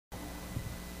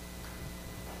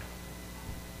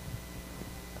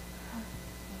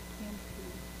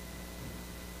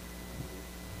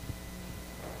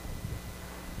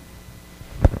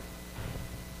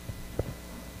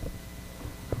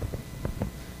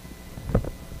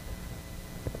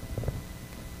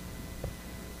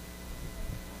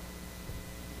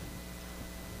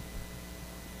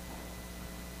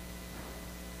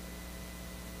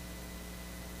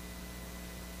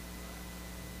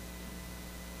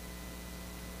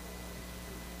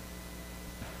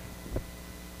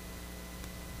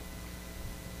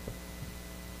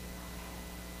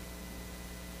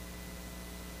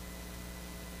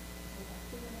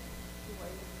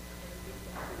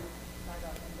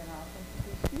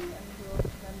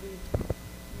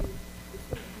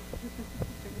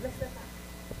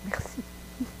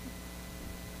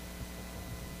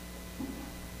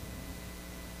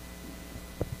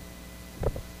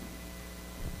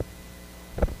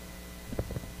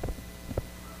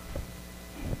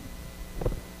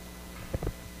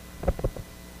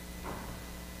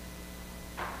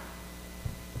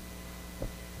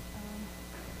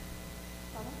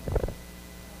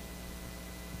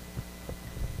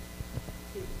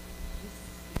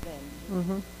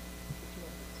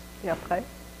Et après?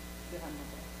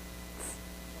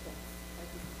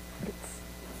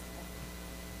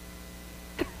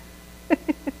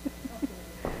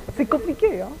 C'est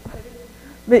compliqué, hein?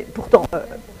 Mais pourtant,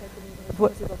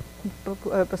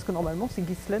 parce que normalement, c'est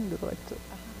Ghislaine devrait être...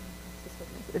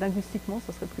 Linguistiquement,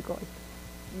 ça serait plus correct.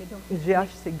 Mais donc, GH,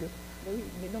 c'est G. Oui,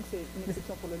 mais donc c'est une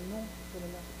exception pour le nom,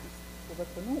 pour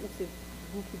votre nom, ou c'est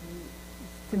vous qui vous...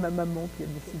 C'est ma maman qui a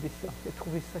décidé ça, qui a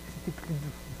trouvé ça que c'était plus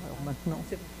doux. Alors maintenant...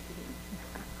 C'est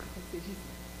juste...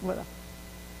 Voilà.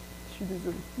 Je suis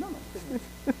désolée. Non, non, c'est bon.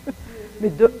 Mais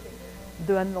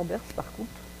Dehaene-Lambertz, par contre,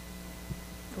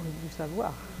 j'aurais dû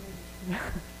savoir.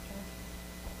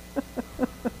 Parce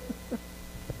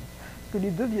que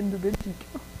les deux viennent de Belgique.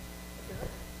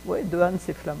 Oui, Dehaene,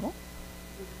 c'est flamand,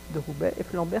 de Roubaix, et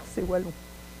Lambertz, c'est wallon.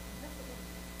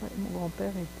 Ouais, mon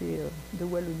grand-père était de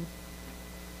Wallonie.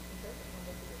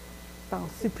 Enfin,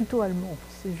 c'est plutôt allemand,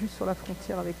 c'est juste sur la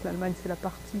frontière avec l'Allemagne, c'est la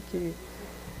partie qui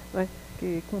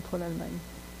est contre l'Allemagne.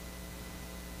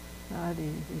 Ah, les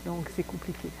langues, c'est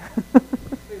compliqué.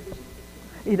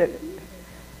 Et ouais,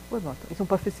 bah, ils n'ont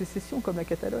pas fait sécession comme la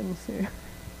Catalogne,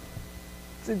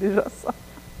 c'est déjà ça.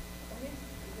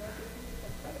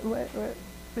 Ouais,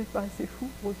 ça paraissait fou,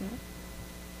 heureusement.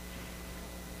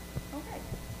 Okay.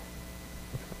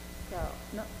 So,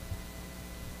 no,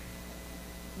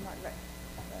 not right.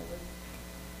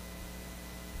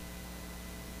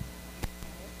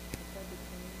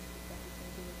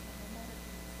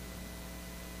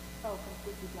 Oh,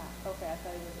 completely black. Okay, I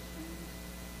thought it was a change.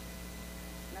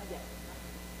 Not yet.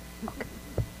 Okay.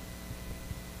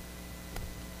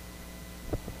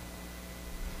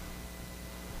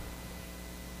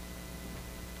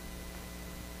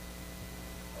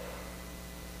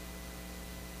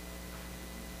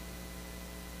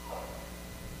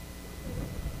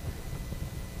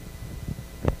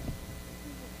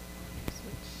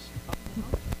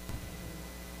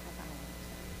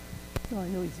 No, I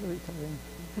know it's very tiring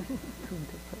to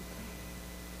interpret.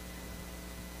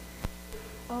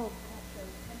 Oh,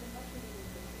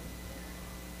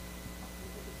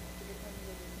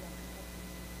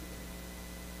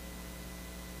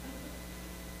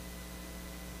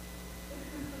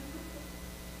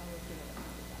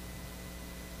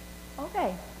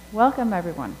 okay, welcome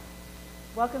everyone.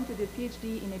 Welcome to the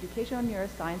PhD in Educational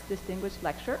Neuroscience Distinguished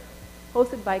Lecture,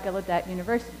 hosted by Gallaudet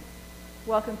University.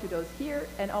 Welcome to those here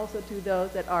and also to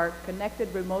those that are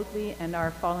connected remotely and are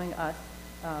following us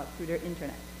through their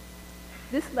internet.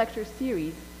 This lecture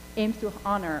series aims to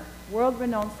honor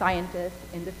world-renowned scientists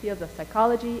in the fields of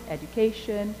psychology,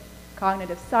 education,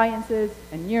 cognitive sciences,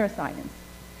 and neuroscience.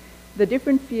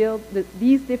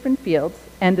 These different fields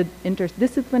and the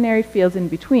interdisciplinary fields in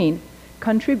between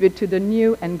contribute to the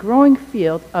new and growing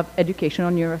field of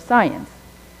educational neuroscience.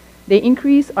 They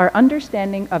increase our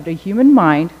understanding of the human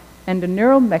mind and the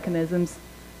neural mechanisms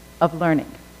of learning.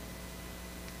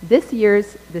 This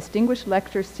year's Distinguished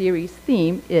Lecture Series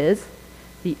theme is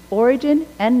The Origin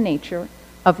and Nature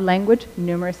of Language,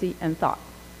 Numeracy, and Thought.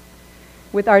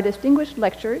 With our distinguished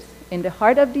lectures in the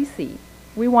heart of DC,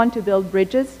 we want to build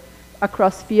bridges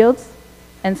across fields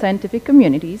and scientific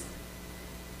communities,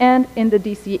 and in the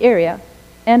DC area,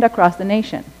 and across the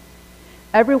nation.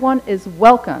 Everyone is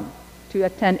welcome to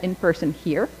attend in person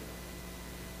here,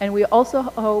 and we also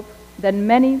hope that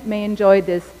many may enjoy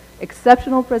these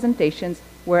exceptional presentations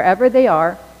wherever they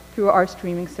are through our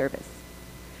streaming service.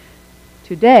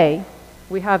 Today,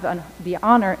 we have the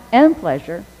honor and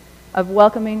pleasure of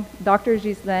welcoming Dr.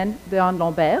 Ghislaine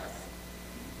Dehaene-Lambertz.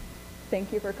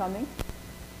 Thank you for coming.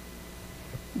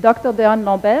 Dr.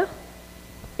 Dehaene-Lambertz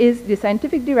is the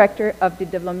Scientific Director of the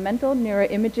Developmental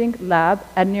Neuroimaging Lab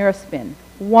at Neurospin,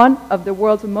 one of the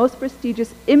world's most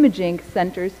prestigious imaging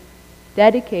centers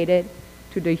dedicated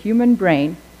to the human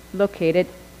brain, located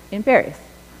in Paris.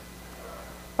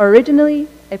 Originally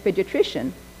a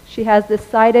pediatrician, she has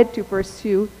decided to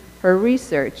pursue her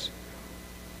research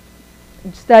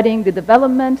studying the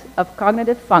development of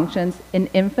cognitive functions in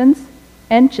infants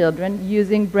and children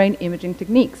using brain imaging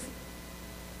techniques.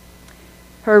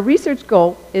 Her research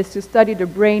goal is to study the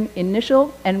brain's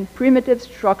initial and primitive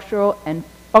structural and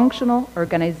functional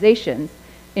organizations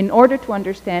in order to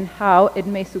understand how it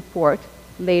may support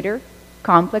later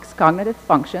complex cognitive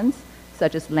functions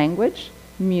such as language,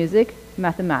 music,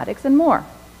 mathematics, and more.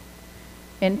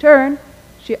 In turn,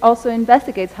 she also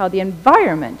investigates how the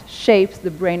environment shapes the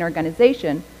brain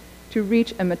organization to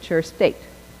reach a mature state.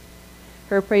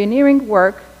 Her pioneering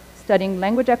work studying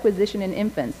language acquisition in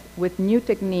infants with new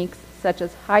techniques such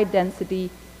as high-density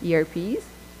ERPs,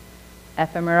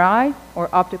 fMRI, or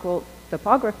optical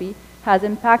topography has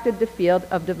impacted the field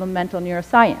of developmental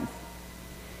neuroscience.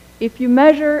 If you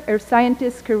measure a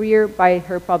scientist's career by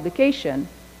her publication,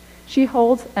 she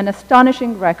holds an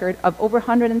astonishing record of over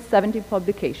 170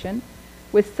 publications,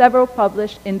 with several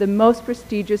published in the most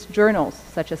prestigious journals,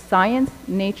 such as Science,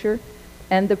 Nature,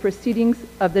 and the Proceedings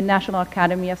of the National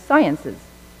Academy of Sciences.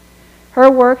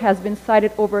 Her work has been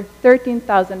cited over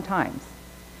 13,000 times.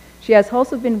 She has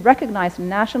also been recognized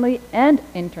nationally and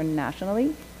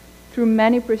internationally through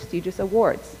many prestigious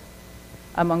awards.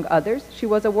 Among others, she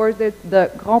was awarded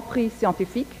the Grand Prix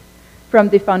Scientifique from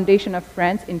the Foundation of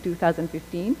France in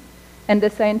 2015 and the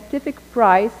Scientific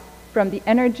Prize from the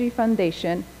NRJ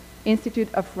Foundation, Institute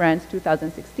of France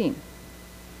 2016.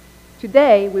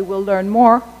 Today, we will learn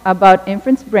more about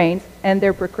infants' brains and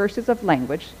their precursors of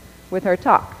language with her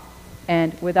talk.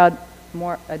 And without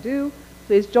more ado,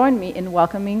 please join me in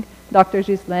welcoming Dr.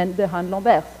 Ghislaine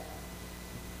Dehaene-Lambertz.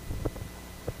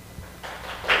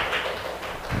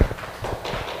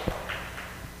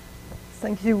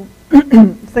 Thank you.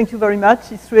 Thank you very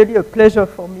much. It's really a pleasure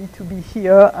for me to be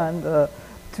here and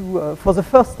to, for the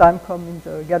first time, come in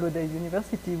the Gallaudet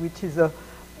University, which is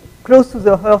close to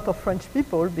the heart of French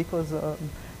people because of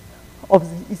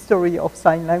the history of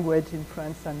sign language in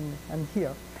France and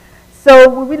here. So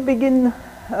we will begin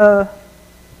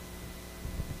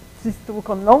this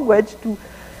talk on language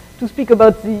to speak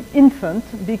about the infant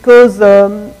because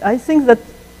I think that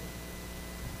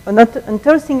an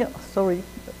interesting, sorry,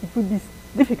 it would be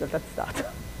difficult at start.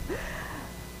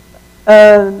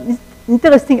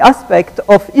 Interesting aspect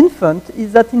of infant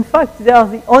is that in fact they are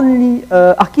the only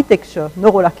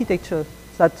neural architecture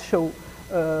that show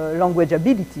language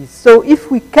abilities. So if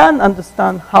we can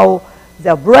understand how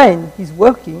their brain is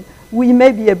working, we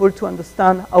may be able to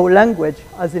understand how language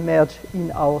has emerged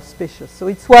in our species. So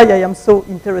it's why I am so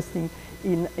interested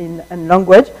in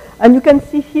language. And you can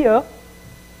see here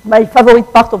my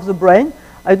favorite part of the brain.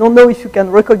 I don't know if you can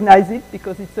recognize it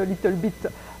because it's a little bit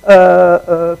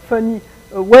funny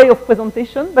way of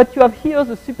presentation, but you have here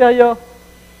the superior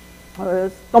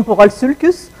temporal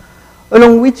sulcus,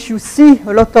 along which you see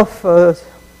a lot of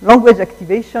language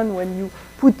activation when you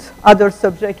put adult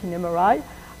subject in MRI,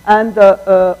 and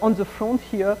on the front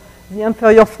here, the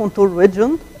inferior frontal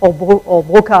region, or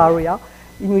Broca area,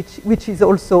 which is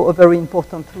also a very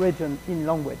important region in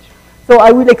language. So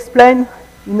I will explain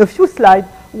in a few slides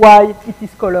why it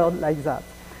is colored like that.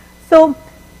 So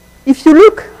if you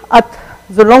look at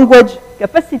the language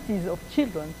capacities of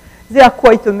children, they are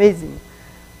quite amazing.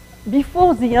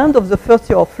 Before the end of the first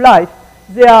year of life,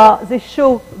 they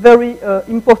show very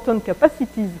important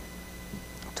capacities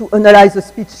to analyze the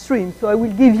speech stream. So I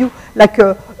will give you like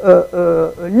a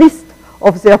list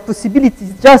of their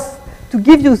possibilities just to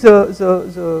give you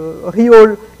the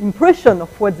real impression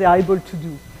of what they are able to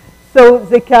do. So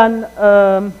they can,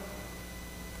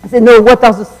 they know what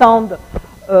are the sounds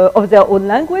of their own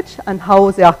language and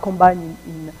how they are combined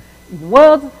in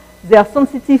words. They are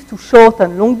sensitive to short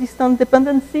and long distance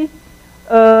dependency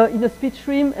in a speech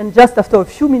stream, and just after a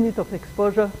few minutes of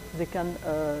exposure, they can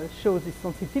show this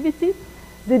sensitivity.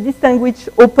 They distinguish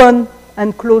open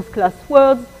and closed class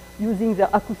words using their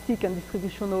acoustic and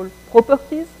distributional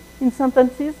properties in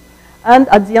sentences. And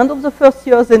at the end of the first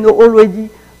year, they know already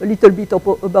a little bit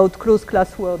about closed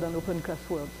class words and open class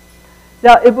words. They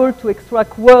are able to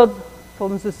extract words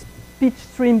from the speech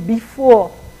stream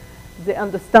before they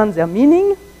understand their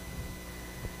meaning.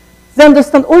 They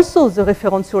understand also the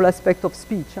referential aspect of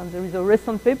speech, and there is a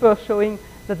recent paper showing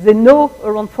that they know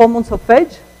around 4 months of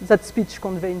age that speech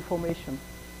conveys information.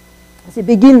 They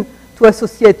begin to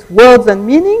associate words and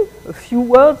meaning, a few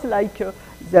words like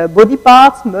their body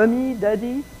parts, mommy,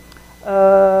 daddy,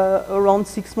 around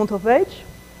 6 months of age.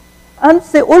 And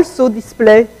they also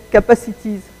display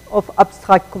capacities of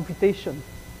abstract computation.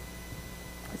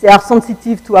 They are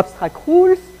sensitive to abstract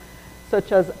rules,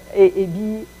 such as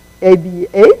AAB,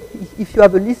 ABA. If you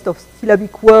have a list of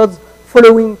syllabic words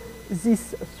following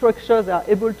this structure, they are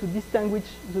able to distinguish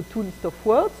the two lists of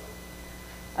words.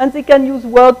 And they can use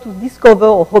words to discover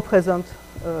or represent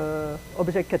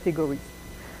object categories.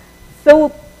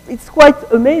 So it's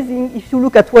quite amazing if you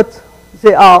look at what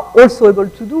they are also able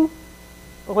to do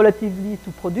relatively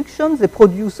to production. They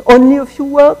produce only a few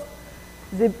words.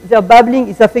 Their babbling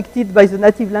is affected by the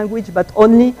native language, but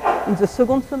only in the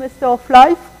second semester of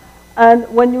life. And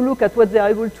when you look at what they are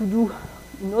able to do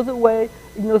in other way,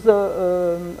 in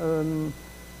other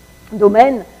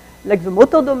domain, like the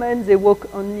motor domain, they walk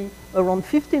only around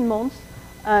 15 months,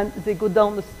 and they go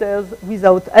down the stairs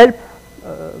without help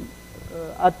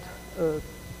at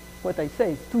what I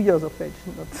say is 2 years of age,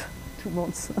 not 2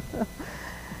 months.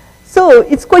 So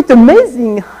it's quite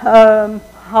amazing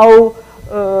how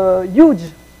huge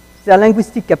their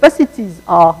linguistic capacities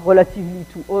are relatively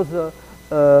to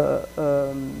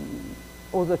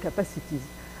other capacities,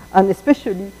 and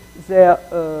especially their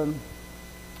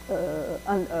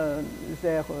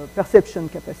perception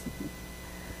capacity.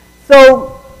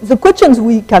 So the questions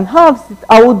we can have is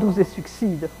how do they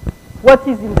succeed? What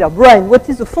is in their brain? What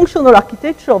is the functional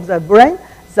architecture of their brain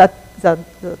that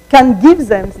can give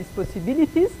them these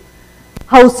possibilities?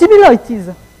 How similar it is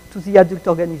to the adult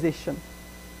organization?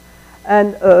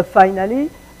 And finally,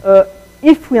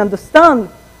 if we understand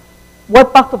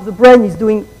what part of the brain is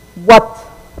doing what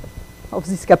of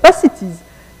these capacities,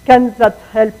 can that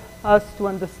help us to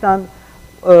understand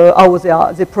how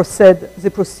they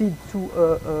proceed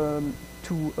to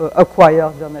acquire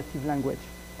their native language?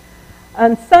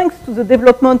 And thanks to the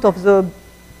development of the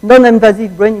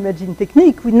non-invasive brain imaging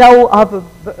technique, we now have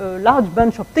a large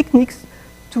bunch of techniques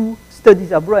to study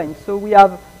their brain. So we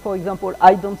have, for example,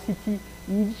 high-density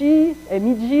EEG,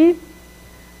 MEG.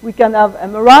 We can have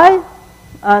MRI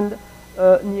and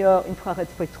near-infrared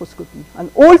spectroscopy. And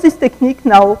all these techniques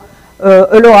now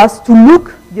allow us to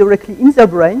look directly in the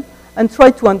brain and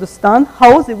try to understand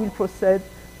how they will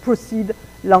proceed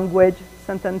language,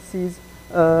 sentences,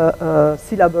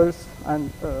 syllables,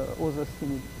 and other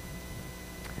stimuli.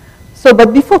 So,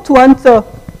 but before to enter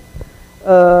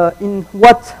in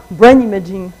what brain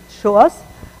imaging shows us,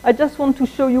 I just want to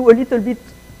show you a little bit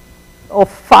of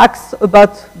facts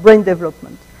about brain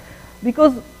development.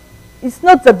 Because it's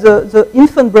not that the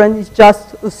infant brain is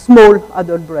just a small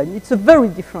adult brain. It's a very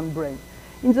different brain.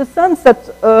 In the sense that,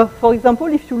 for example,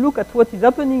 if you look at what is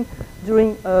happening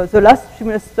during the last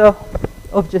trimester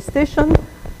of gestation,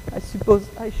 I suppose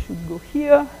I should go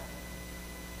here.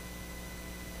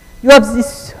 You have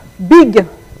this big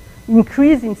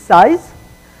increase in size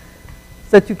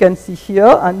that you can see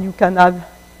here, and you can have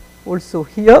also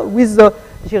here with the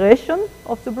gyration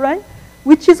of the brain,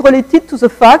 which is related to the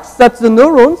fact that the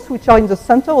neurons, which are in the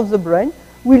center of the brain,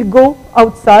 will go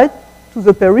outside to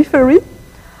the periphery.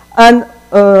 And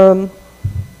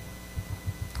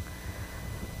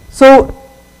so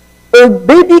a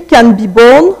baby can be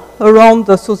born around,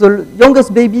 so the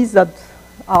youngest babies that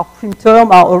are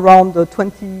preterm are around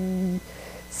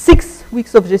 26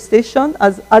 weeks of gestation.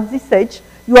 As at this age,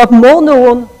 you have more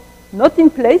neuron not in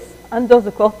place under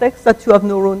the cortex than you have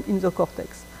neuron in the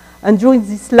cortex. And during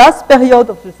this last period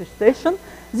of the gestation,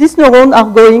 these neurons are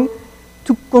going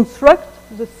to construct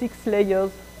the 6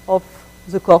 layers of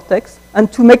the cortex and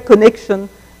to make connection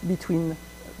between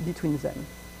them.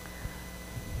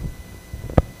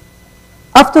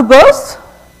 After birth,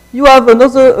 you have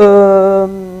another,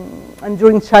 and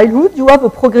during childhood, you have a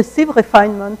progressive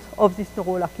refinement of this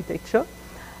neural architecture.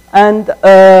 And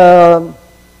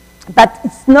but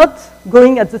it's not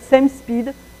going at the same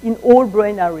speed in all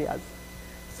brain areas.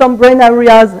 Some brain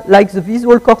areas, like the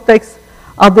visual cortex,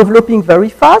 are developing very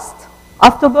fast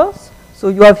after birth. So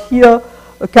you have here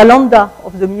a calendar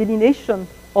of the myelination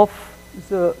of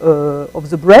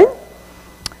the brain.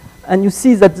 And you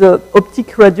see that the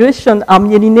optic radiation are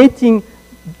myelinating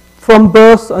from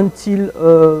birth until,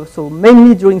 so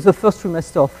mainly during the first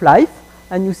trimester of life.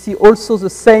 And you see also the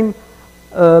same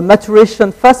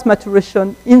maturation, fast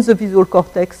maturation in the visual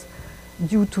cortex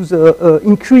due to the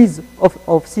increase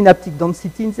of synaptic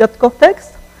density in that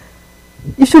cortex.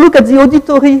 If you look at the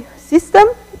auditory system,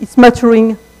 it's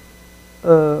maturing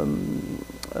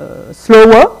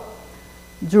slower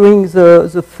during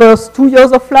the first 2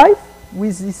 years of life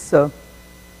with this,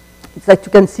 it's like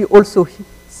you can see also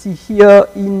see here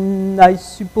in, I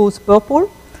suppose, purple.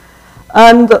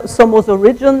 And some other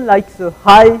region, like the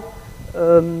high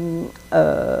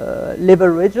level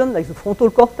region, like the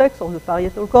frontal cortex or the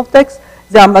parietal cortex,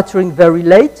 they are maturing very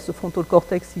late. The frontal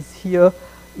cortex is here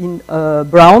in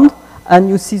brown, and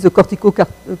you see the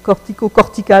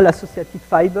cortico-cortical associated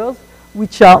fibers,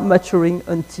 which are maturing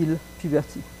until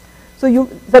puberty. So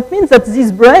that means that this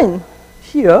brain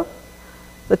here,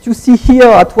 that you see here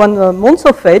at 1 month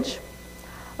of age,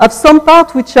 have some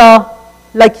parts which are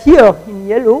like here in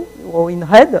yellow or in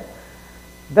red,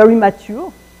 very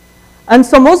mature, and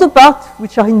some other parts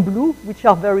which are in blue, which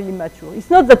are very immature. It's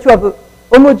not that you have a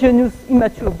homogeneous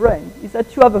immature brain, it's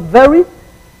that you have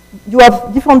you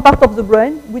have different parts of the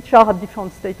brain which are at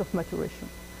different state of maturation.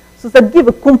 So that give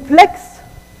a complex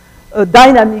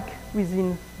dynamic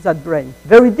within that brain,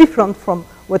 very different from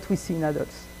what we see in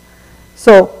adults.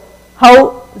 So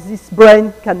how this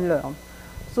brain can learn.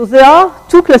 So there are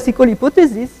 2 classical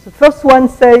hypotheses. The first one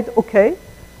said, okay,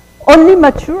 only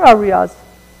mature areas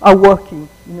are working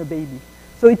in a baby.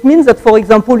 So it means that, for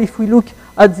example, if we look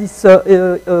at this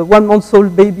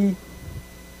 1-month-old baby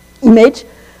image,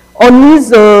 Only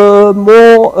the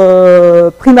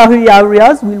more primary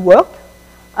areas will work,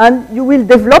 and you will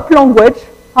develop language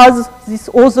as this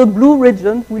other blue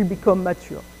region will become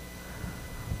mature.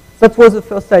 That was the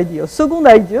first idea. Second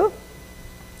idea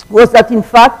was that, in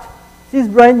fact, this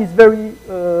brain is very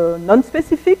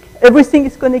non-specific. Everything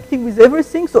is connecting with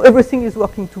everything, so everything is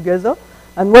working together.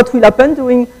 And what will happen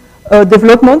during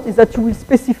development is that you will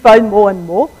specify more and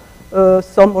more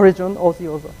some region or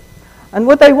the other. And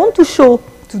what I want to show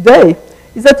today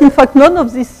is that, in fact, none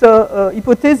of this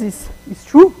hypothesis is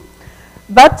true,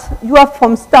 but you have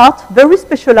from start very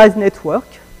specialized network,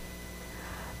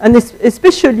 and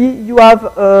especially you have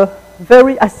a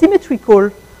very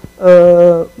asymmetrical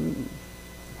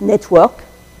network,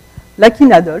 like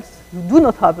in adults, who do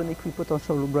not have an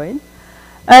equipotential brain.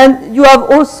 And you have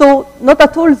also not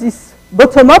at all this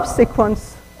bottom-up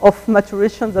sequence of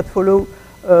maturation that follow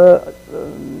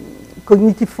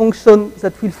cognitive function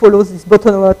that will follow this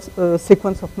bottom-up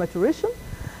sequence of maturation.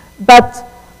 But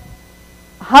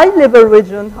high-level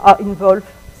regions are involved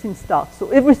since start. So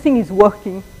everything is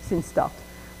working since start,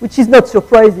 which is not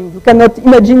surprising. You cannot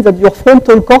imagine that your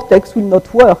frontal cortex will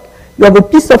not work. You have a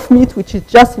piece of meat which is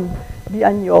just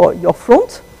behind your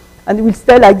front, and it will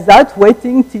stay like that,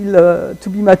 waiting till to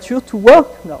be mature to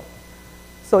work now.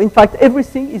 So in fact,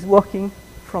 everything is working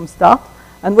from start.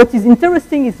 And what is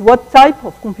interesting is what type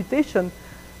of computation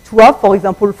to have, for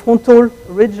example, frontal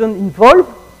region involved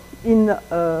in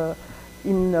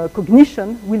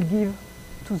cognition will give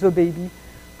to the baby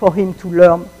for him to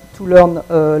learn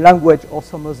language or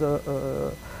some other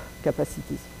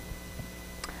capacities.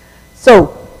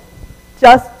 So,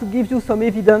 just to give you some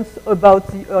evidence about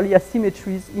the early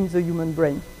asymmetries in the human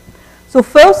brain. So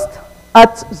first,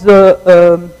 at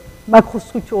the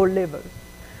macrostructural level.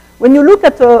 When you look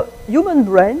at a human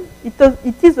brain,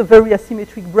 it is a very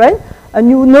asymmetric brain, and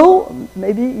you know,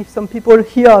 maybe if some people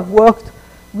here have worked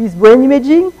with brain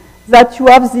imaging, that you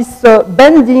have this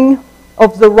bending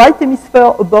of the right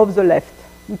hemisphere above the left,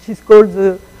 which is called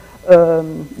the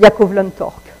Yakovlin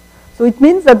torque. So it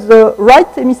means that the right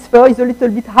hemisphere is a little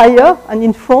bit higher and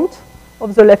in front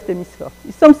of the left hemisphere.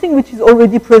 It's something which is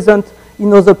already present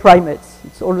in other primates.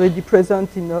 It's already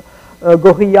present in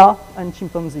gorilla and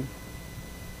chimpanzee.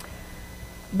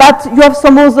 But you have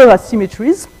some other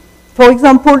asymmetries. For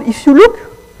example, if you look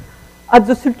at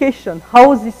the sulcation,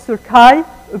 how these sulci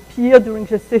appear during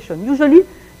gestation. Usually,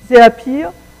 they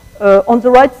appear on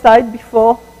the right side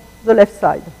before the left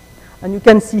side. And you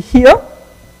can see here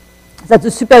that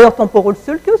the superior temporal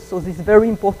sulcus, so this very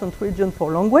important region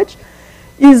for language,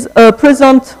 is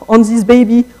present on this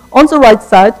baby on the right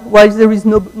side, while there is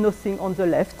nothing on the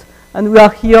left. And we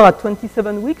are here at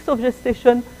 27 weeks of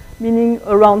gestation, meaning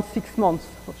around 6 months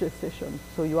of gestation.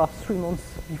 So you are 3 months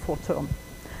before term.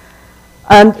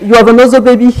 And you have another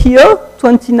baby here,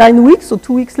 29 weeks, so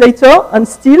 2 weeks later, and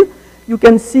still you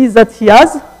can see that he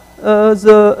has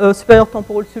the superior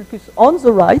temporal sulcus on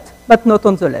the right, but not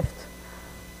on the left.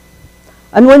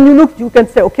 And when you look, you can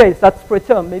say, okay, that's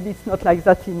preterm. Maybe it's not like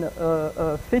that in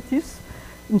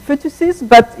fetuses,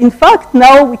 but in fact,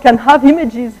 now we can have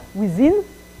images within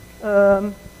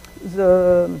the,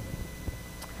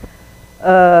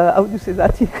 how do you say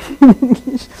that in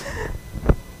English?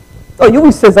 Oh, you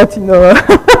will say that in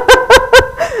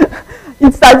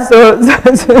inside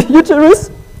the uterus.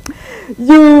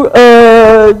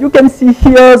 You can see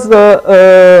here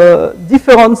the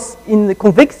difference in the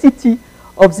convexity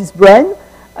of this brain.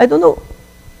 I don't know.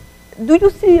 Do you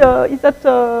see? Is that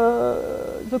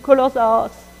the colors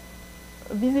are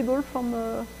visible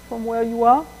from where you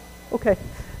are? Okay,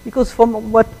 because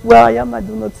from where I am, I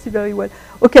do not see very well.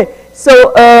 Okay,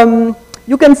 so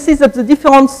you can see that the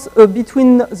difference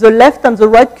between the left and the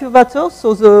right curvature.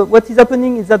 So what is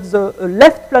happening is that the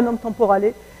left planum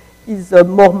temporale is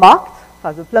more marked.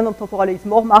 The planum temporale is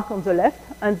more marked on the left,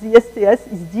 and the STS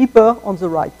is deeper on the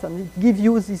right, and it gives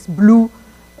you this blue,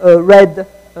 red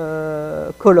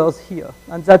colors here,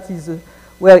 and that is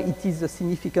where it is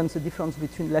significant, the difference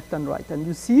between left and right. And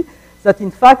you see that,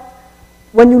 in fact,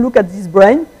 when you look at this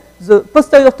brain, the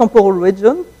posterior temporal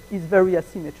region is very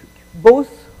asymmetric,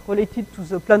 both related to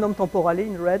the planum temporale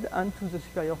in red and to the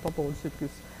superior temporal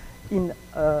sulcus in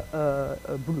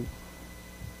blue.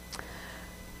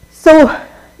 So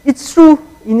it's true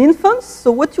in infants.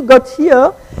 So what you got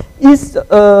here is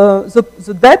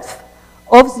the depth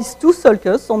of these two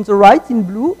sulcus on the right in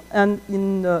blue and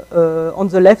on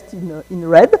the left in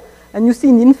red. And you see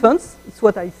in infants, it's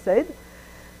what I said,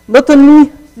 not only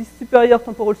this superior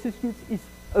temporal sulcus is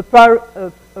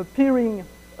appearing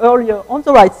earlier on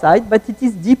the right side, but it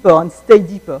is deeper and stay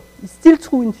deeper. It's still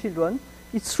true in children,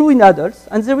 it's true in adults,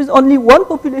 and there is only one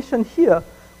population here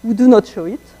who do not show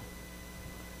it,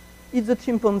 is the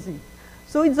chimpanzee.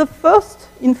 So it's the first,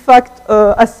 in fact,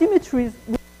 asymmetries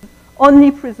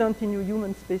only present in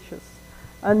human species.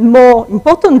 And more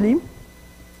importantly,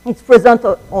 it's present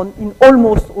in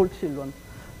almost all children.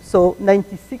 So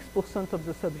 96% of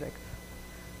the subjects.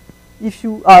 If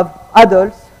you have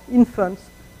adults, infants,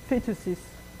 fetuses,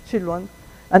 children,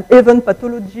 and even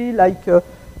pathology like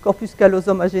corpus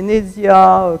callosum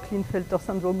agenesia, Klinefelter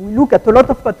syndrome, we look at a lot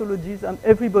of pathologies and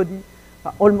everybody,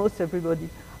 almost everybody,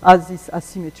 has these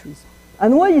asymmetries.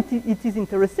 And why it is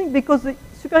interesting? Because the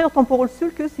superior temporal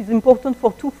sulcus is important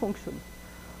for two functions.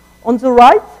 On the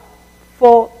right,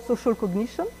 for social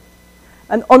cognition,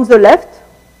 and on the left,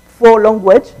 for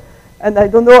language. And I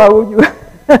don't know how you,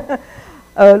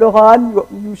 Laura,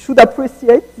 you should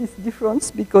appreciate this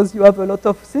difference because you have a lot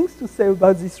of things to say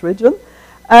about this region.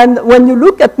 And when you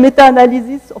look at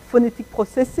meta-analysis of phonetic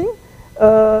processing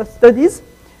studies,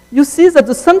 you see that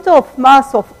the center of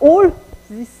mass of all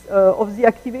this, of the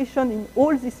activation in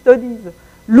all these studies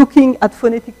looking at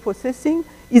phonetic processing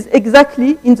is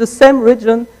exactly in the same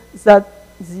region that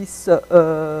these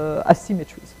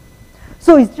asymmetries.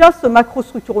 So it's just a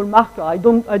macrostructural marker. I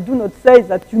do not say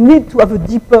that you need to have a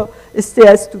deeper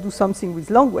STS to do something with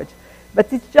language,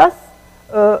 but it's just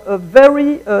a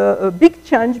very big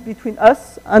change between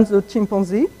us and the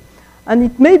chimpanzee, and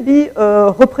it maybe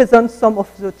represents some of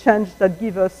the change that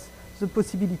give us the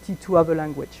possibility to have a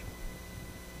language.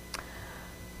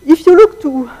 If you look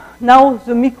to now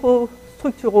the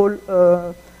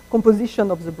microstructural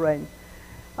composition of the brain,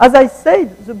 as I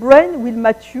said, the brain will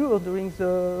mature during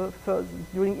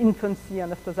infancy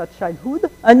and after that childhood,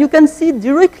 and you can see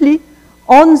directly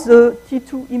on the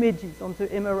T2 images, on the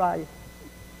MRI.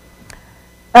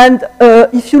 And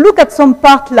if you look at some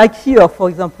part like here, for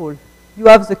example, you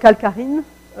have the calcarine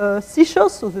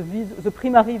seizures, so the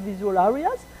primary visual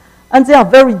areas, and they are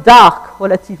very dark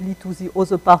relatively to the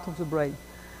other part of the brain.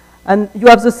 And you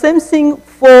have the same thing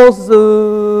for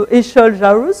the axial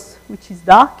gyrus, which is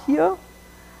dark here,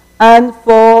 and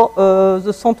for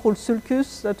the central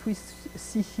sulcus that we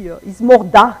see here is more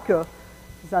darker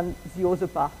than the other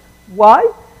part. Why?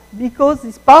 Because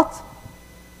this part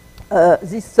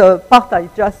I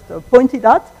just pointed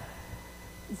at,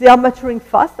 they are maturing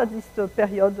fast at this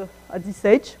period, at this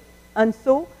age, and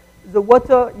so the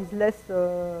water is less,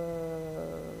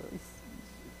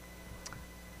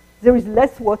 there is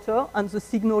less water and the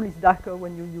signal is darker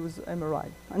when you use MRI.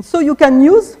 And so you can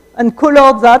use and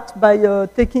color that by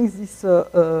taking this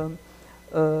value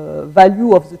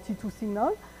of the T2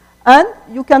 signal, and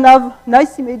you can have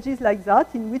nice images like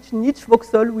that in which in each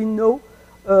voxel we know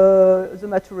the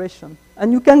maturation.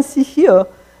 And you can see here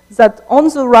that on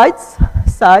the right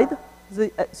side,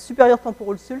 the superior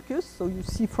temporal sulcus, so you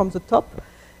see from the top,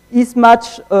 is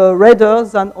much redder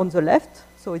than on the left,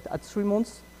 so it at 3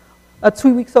 months, at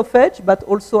 3 weeks of age, but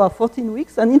also at 14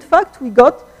 weeks. And in fact, we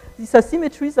got this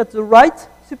asymmetry that the right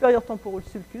superior temporal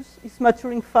sulcus is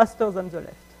maturing faster than the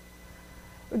left.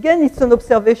 Again, it's an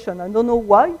observation. I don't know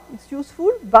why it's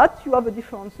useful, but you have a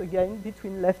difference again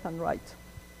between left and right.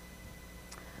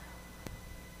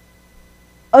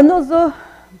 Another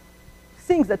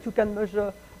thing that you can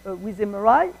measure with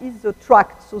MRI is the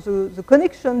tract, so the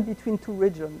connection between two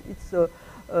regions. It's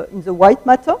in the white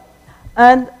matter,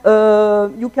 and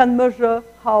you can measure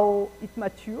how it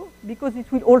matures because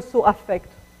it will also affect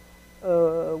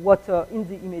water in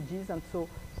the images, and so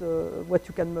what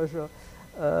you can measure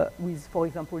with, for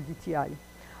example, DTI.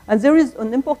 And there is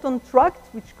an important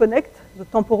tract which connects the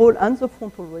temporal and the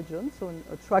frontal region, so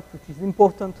a tract which is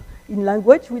important in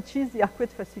language, which is the arcuate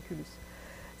fasciculus.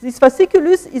 This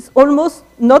fasciculus is almost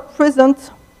not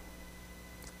present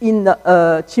in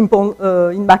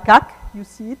macaque. You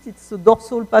see it, it's a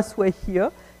dorsal pathway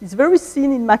here. It's very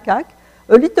thin in macaque,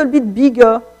 a little bit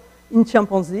bigger in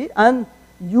chimpanzee, and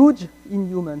huge in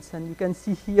humans. And you can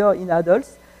see here in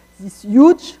adults, this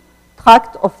huge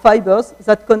tract of fibers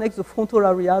that connects the frontal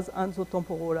areas and the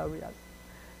temporal areas.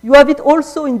 You have it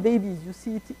also in babies. You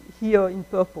see it here in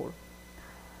purple.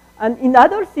 And in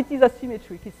adults, it is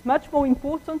asymmetric. It's much more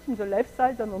important in the left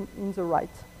side than in the right.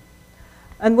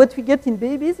 And what we get in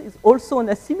babies is also an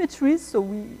asymmetry. So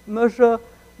we measure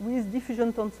with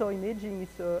diffusion tensor imaging,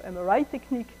 it's an MRI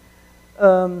technique,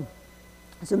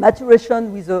 the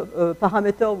maturation with a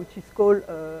parameter which is called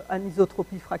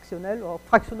anisotropy fractionnelle, or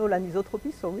fractional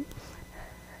anisotropy, sorry.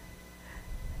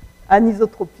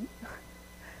 Anisotropy.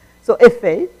 So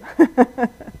FA.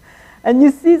 And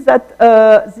you see that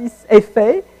this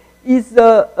FA is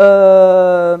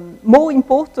more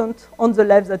important on the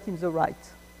left than in the right,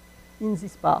 in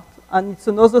this part. And it's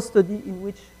another study in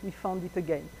which we found it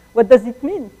again. What does it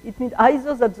mean? It means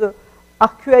either that the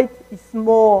arcuate is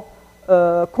more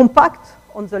compact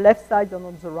on the left side than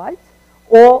on the right,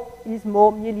 or is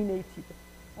more myelinated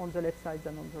on the left side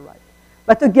than on the right.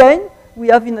 But again, we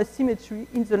have an asymmetry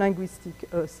in the linguistic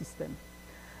system.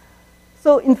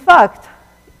 So in fact,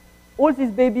 all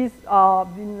these babies are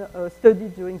being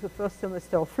studied during the first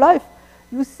semester of life.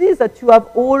 You see that you have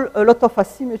a lot of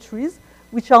asymmetries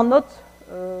which are not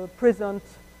present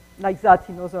like that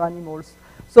in other animals.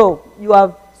 So you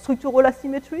have structural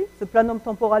asymmetry, the planum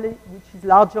temporale, which is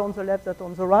larger on the left than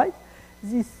on the right.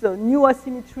 This new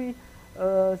asymmetry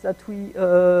that we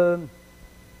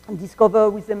discover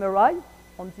with MRI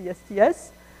on the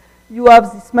STS. You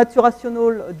have these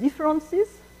maturational differences,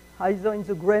 either in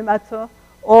the gray matter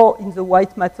or in the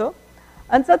white matter.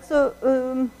 And that's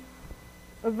a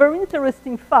very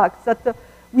interesting fact that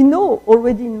we know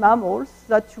already in mammals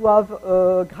that you have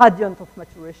a gradient of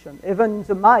maturation. Even in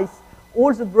the mice,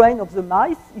 all the brain of the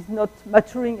mice is not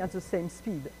maturing at the same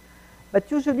speed. But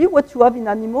usually what you have in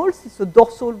animals is a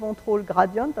dorsal-ventral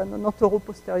gradient and an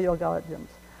antero-posterior gradient.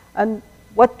 And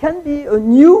what can be a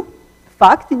new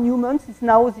fact in humans is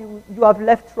now you have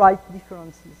left-right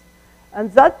differences. And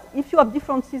that, if you have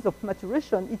differences of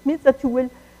maturation, it means that you will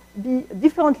be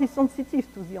differently sensitive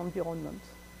to the environment.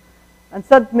 And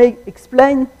that may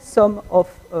explain some of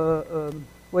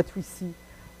what we see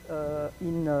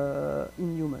in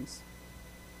humans.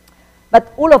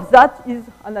 But all of that is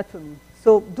anatomy.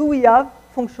 So do we have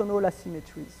functional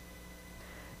asymmetries?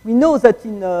 We know that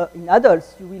in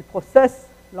adults, you will process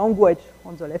language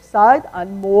on the left side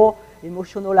and more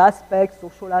emotional aspects,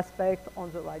 social aspects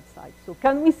on the right side. So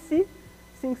can we see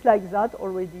things like that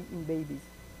already in babies?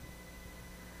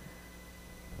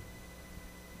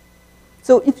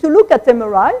 So if you look at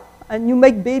MRI and you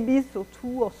make babies, so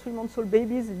 2 or 3 months old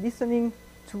babies listening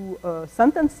to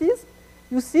sentences,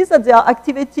 you see that they are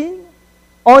activating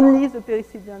only the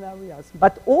pericedian areas,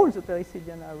 but all the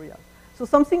pericedian areas. So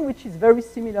something which is very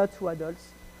similar to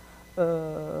adults.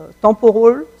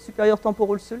 Temporal, superior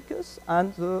temporal sulcus,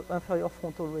 and the inferior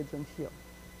frontal region here.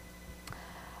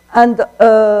 And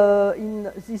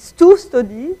in these 2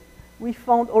 studies, we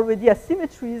found already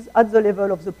asymmetries at the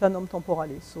level of the planum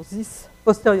temporale. So this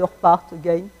posterior part,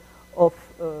 again, of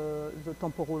the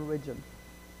temporal region.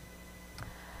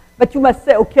 But you must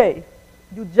say, okay,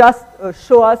 you just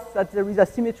show us that there is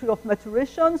asymmetry of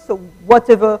maturation, so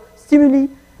whatever stimuli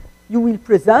you will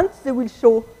present, they will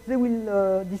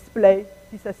display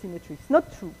this asymmetry. It's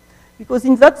not true. Because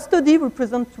in that study, we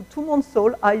present to 2 months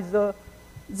old either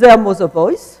their mother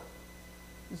voice,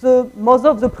 the mother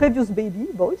of the previous baby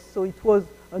voice, so it was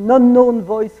an unknown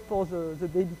voice for the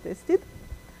baby tested,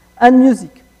 and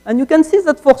music. And you can see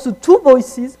that for the 2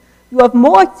 voices, you have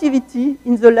more activity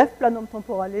in the left planum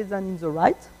temporale than in the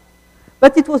right,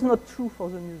 but it was not true for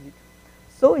the music.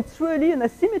 So it's really an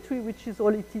asymmetry which is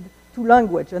related to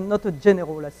language and not a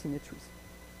general asymmetry.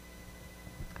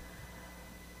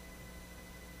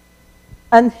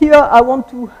 And here I want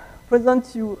to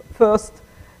present you first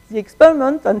the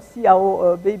experiment and see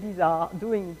how babies are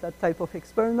doing that type of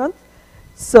experiment.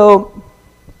 So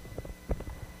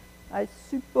I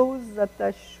suppose that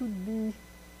I should be,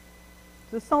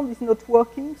 the sound is not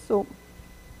working, so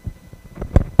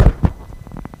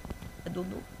I don't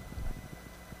know.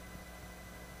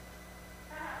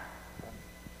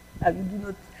 I will do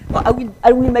not. Well,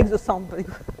 I will make the sound very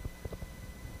good.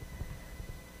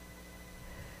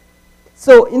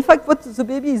 So, in fact, what the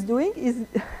baby is doing is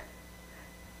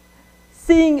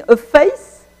seeing a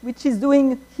face which is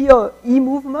doing here E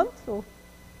movement. So,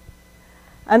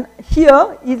 and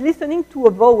here is listening to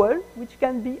a vowel which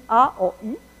can be A or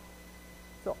E.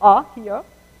 So A here.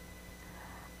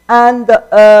 And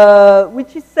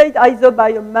which is said either by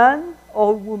a man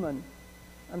or a woman.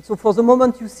 And so for the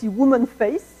moment you see woman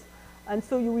face. And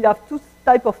so you will have 2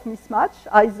 types of mismatch.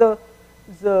 Either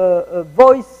the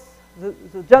voice,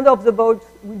 the gender of the voice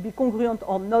will be congruent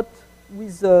or not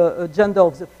with the gender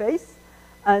of the face.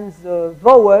 And the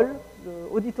vowel, the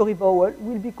auditory vowel,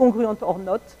 will be congruent or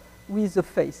not with the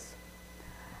face.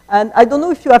 And I don't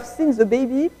know if you have seen the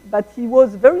baby, but he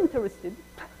was very interested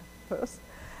first.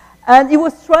 And he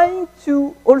was trying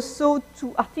to also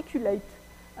to articulate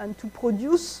and to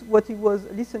produce what he was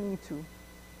listening to.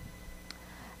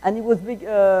 And he was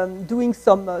doing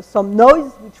some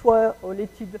noise which were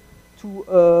related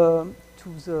to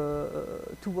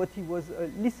what he was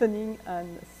listening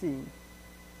and seeing.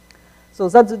 So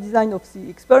that's the design of the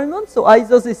experiment. So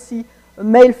either they see a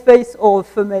male face or a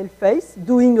female face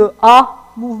doing a A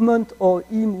movement or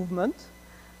E movement.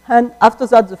 And after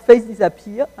that, the face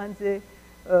disappears and they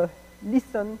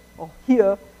listen or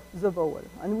hear the vowel.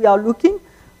 And we are looking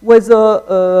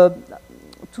whether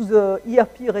to the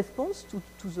ERP response,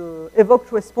 to the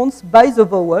evoked response by the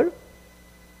vowel,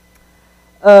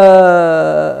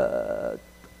 R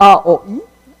or E.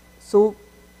 So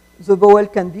the vowel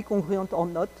can be congruent or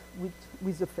not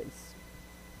with the face.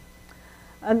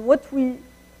 And what we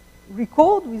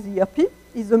record with ERP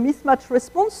is a mismatch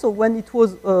response. So when it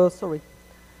was,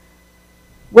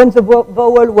 when the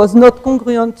vowel was not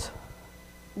congruent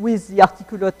with the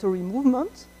articulatory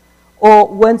movement, or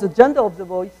when the gender of the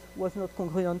voice was not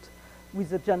congruent with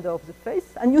the gender of the face.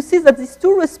 And you see that these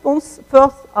two responses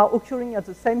first are occurring at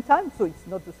the same time, so it's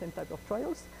not the same type of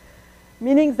trials,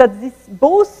 meaning that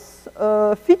both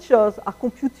features are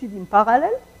computed in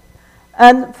parallel.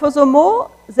 And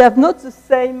furthermore, they have not the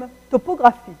same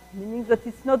topography, meaning that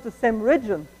it's not the same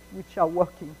region which are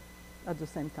working at the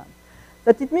same time.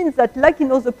 That it means that, like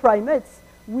in other primates,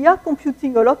 we are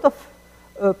computing a lot of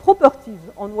properties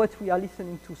on what we are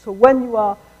listening to. So when you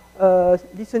are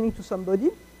listening to somebody,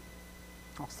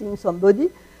 or seeing somebody,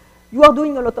 you are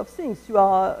doing a lot of things. You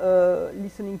are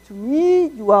listening to me,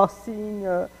 you are seeing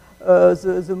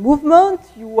the movement,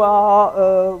 you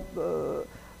are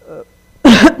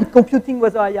computing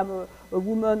whether I am a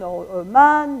woman or a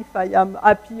man, if I am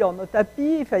happy or not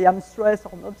happy, if I am stressed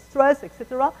or not stressed,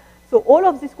 etc. So all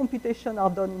of these computations are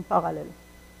done in parallel.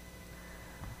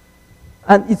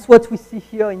 And it's what we see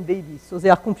here in babies. So they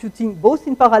are computing both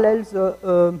in parallel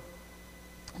the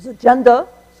gender,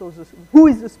 so who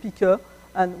is the speaker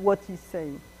and what he's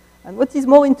saying. And what is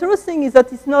more interesting is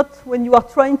that it's not when you are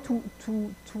trying to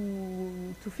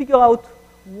figure out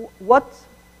what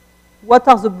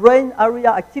are the brain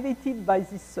area activated by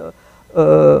this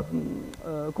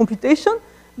computation,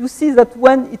 you see that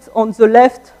when it's on the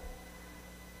left,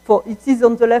 it is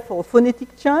on the left for a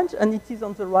phonetic change, and it is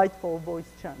on the right for a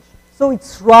voice change. So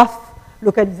it's rough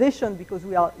localization because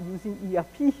we are using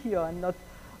ERP here and not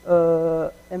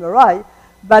MRI,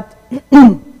 but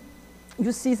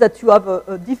you see that you have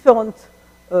a different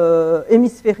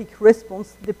hemispheric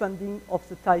response depending on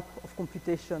the type of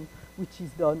computation which is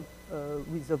done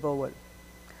with the vowel.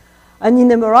 And in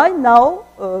MRI now,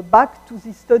 back to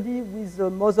the study with the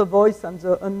mother voice and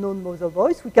the unknown mother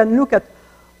voice, we can look at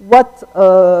what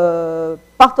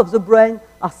part of the brain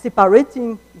are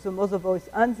separating the mother voice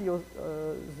and the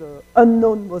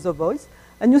unknown mother voice.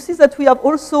 And you see that we have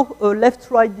also a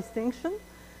left-right distinction.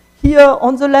 Here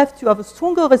on the left, you have a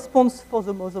stronger response for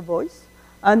the mother voice,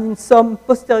 and in some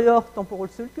posterior temporal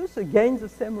sulcus, again the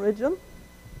same region,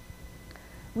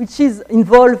 which is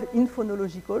involved in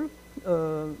phonological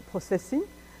processing.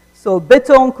 So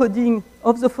better encoding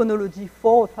of the phonology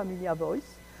for a familiar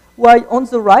voice, while on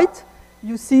the right,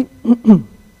 you see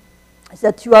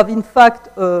that you have, in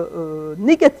fact, a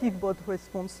negative baud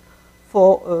response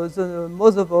for the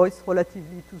mother voice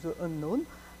relatively to the unknown.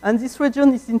 And this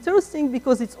region is interesting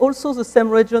because it's also the same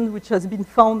region which has been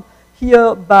found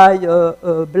here by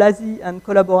Blasi and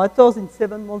collaborators in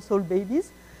 7-month-old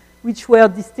babies, which were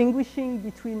distinguishing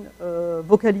between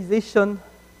vocalization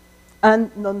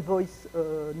and non-voice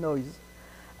noise.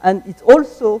 And it's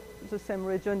also the same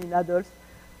region in adults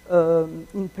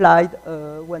implied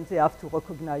when they have to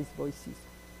recognize voices.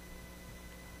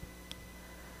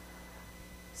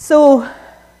 So,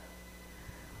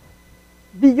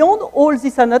 beyond all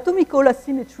these anatomical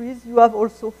asymmetries, you have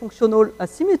also functional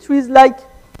asymmetries, like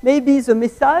maybe the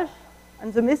message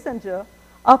and the messenger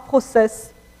are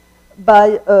processed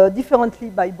by, differently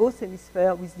by both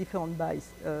hemispheres with different bias,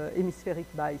 hemispheric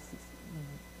biases.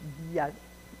 Yeah.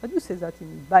 How do you say that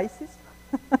in biases?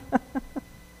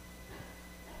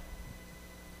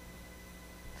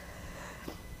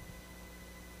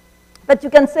 But you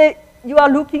can say you are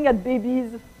looking at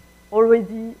babies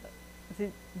already,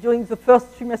 during the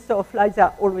first trimester of life, they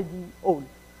are already old.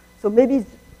 So maybe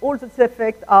all the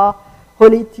effects are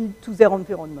related to their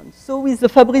environment. So with the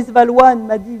Fabrice Valois and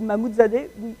Madi Mahmoudzadeh,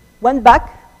 we went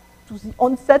back to the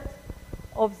onset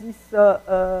of this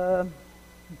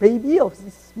baby, of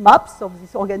these maps, of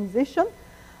this organization,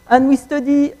 and we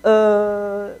study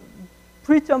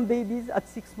preterm babies at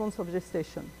 6 months of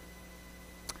gestation.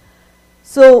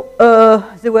 So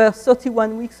they were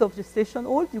 31 weeks of gestation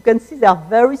old. You can see they are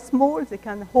very small. They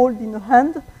can hold in a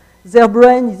hand. Their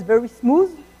brain is very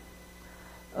smooth,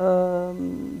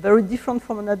 very different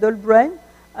from an adult brain.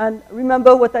 And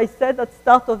remember what I said at the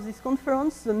start of this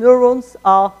conference, the neurons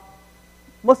are,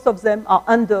 most of them are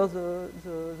under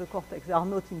the cortex. They are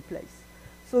not in place.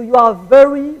 So you are a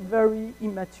very, very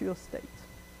immature state.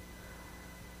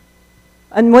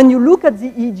 And when you look at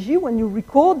the EEG, when you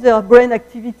record their brain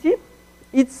activity,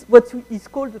 it's what is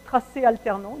called the tracé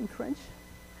alternant in French,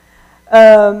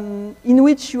 in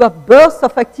which you have bursts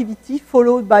of activity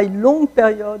followed by long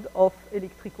periods of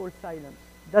electrical silence.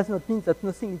 does not mean that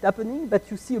nothing is happening, but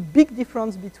you see a big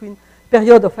difference between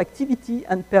period of activity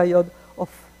and period of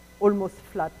almost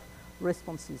flat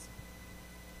responses.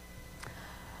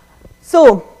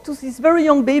 So, to these very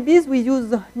young babies, we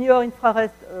use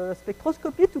near-infrared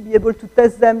spectroscopy to be able to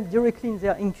test them directly in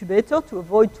their incubator to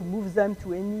avoid to move them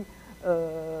to any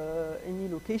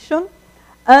location.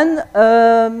 And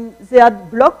they had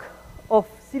block of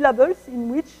syllables in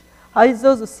which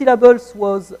either the syllables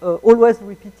was always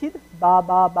repeated, ba,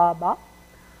 ba, ba, ba,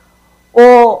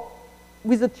 or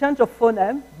with a change of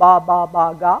phoneme, ba, ba,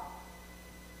 ba, ga,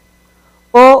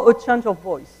 or a change of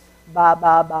voice, ba,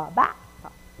 ba, ba, ba.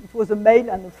 It was a male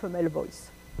and a female voice.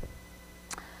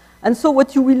 And so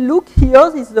what you will look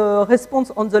here is the response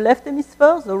on the left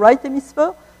hemisphere, the right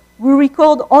hemisphere. We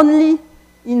record only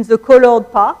in the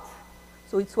colored part.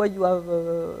 So it's why you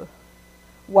have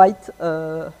white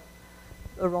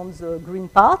around the green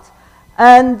part.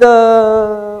 And,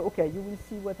 okay, you will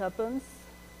see what happens.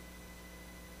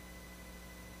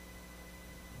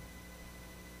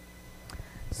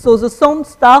 So the sound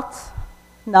starts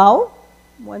now,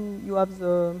 when you have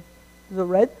the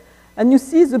red. And you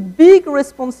see the big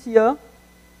response here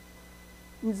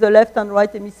in the left and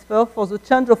right hemisphere for the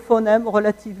change of phoneme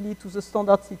relatively to the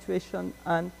standard situation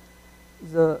and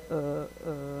the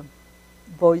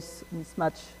voice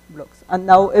mismatch blocks. And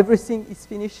now everything is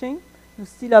finishing. You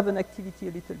still have an activity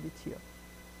a little bit here.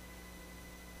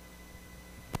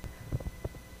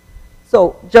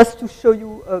 So just to show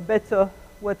you better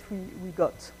what we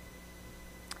got.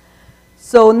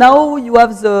 So now you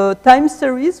have the time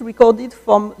series recorded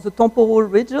from the temporal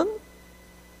region.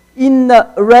 In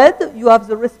red, you have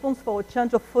the response for a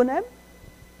change of phoneme.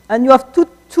 And you have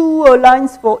two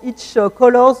lines for each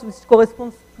colors, which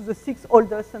corresponds to the 6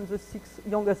 oldest and the 6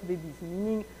 youngest babies,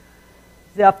 meaning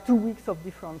they have 2 weeks of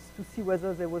difference to see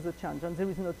whether there was a change. And there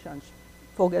is no change.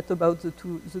 Forget about the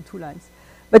two lines.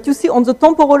 But you see on the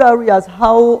temporal areas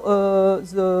how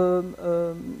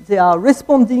they are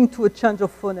responding to a change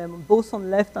of phoneme, both on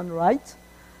left and right.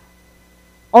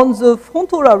 On the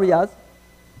frontal areas,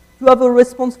 you have a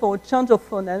response for a change of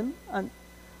phoneme, and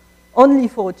only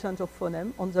for a change of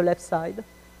phoneme on the left side,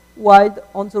 while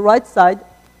on the right side,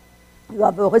 you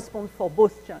have a response for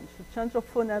both change, a change of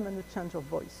phoneme and a change of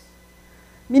voice.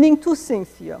 Meaning 2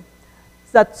 things here,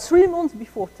 that 3 months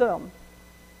before term,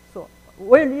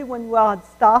 really when you are at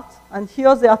start, and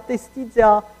here they are tested, they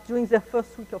are during their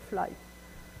first week of life.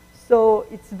 So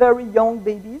it's very young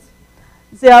babies.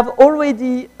 They have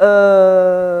already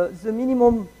the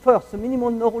minimum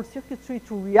neural circuitry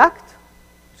to react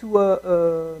to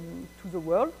the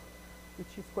world,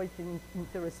 which is quite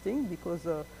interesting because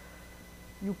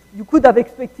you could have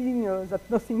expected that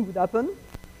nothing would happen.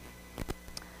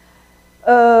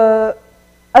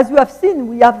 As you have seen,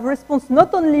 we have response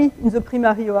not only in the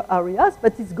primary areas,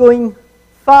 but it's going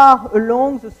far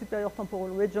along the superior temporal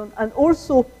region and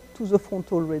also to the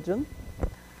frontal region.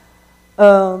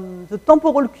 The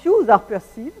temporal cues are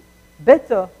perceived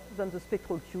better than the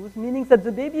spectral cues, meaning that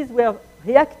the babies were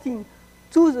reacting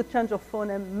to the change of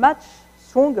phoneme much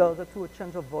stronger than to a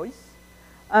change of voice.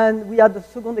 And we had the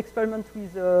second experiment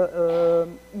with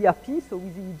ERP, so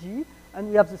with EEG, and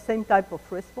we have the same type of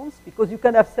response, because you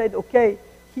can have said, okay,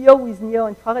 here with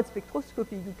near-infrared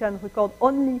spectroscopy, you can record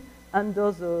only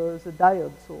under the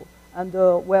diode, so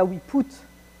under where we put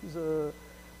the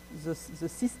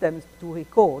systems to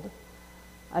record.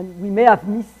 And we may have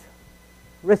missed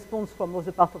response from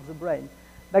other part of the brain.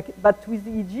 But with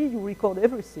the EEG, you record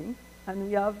everything, and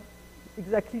we have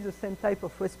exactly the same type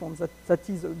of response. That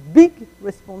is a big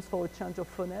response for a change of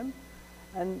phoneme,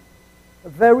 and a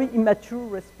very immature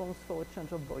response for a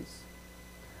change of voice.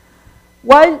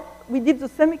 While we did the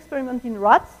same experiment in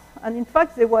rats, and in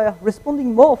fact they were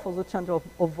responding more for the change of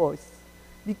voice,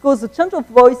 because the change of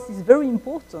voice is very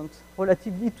important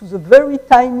relatively to the very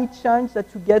tiny change that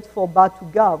you get for ba to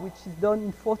ga, which is done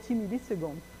in 40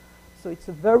 milliseconds. So it's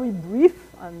a very brief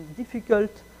and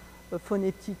difficult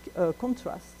phonetic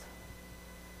contrast.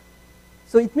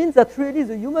 So it means that really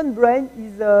the human brain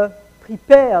is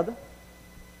prepared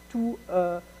to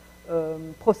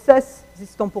process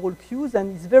these temporal cues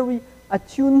and is very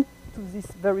attuned to these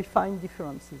very fine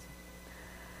differences.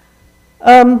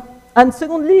 And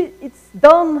secondly, it's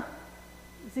done,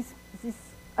 these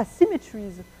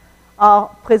asymmetries are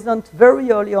present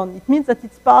very early on. It means that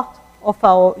it's part of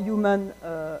our human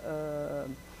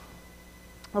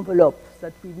envelope,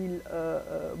 that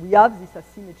we have these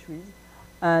asymmetries,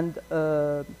 and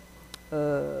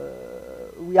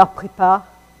we are prepared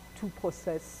to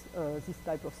process this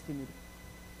type of stimuli.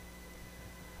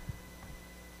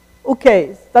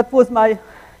 Okay, that was I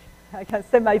can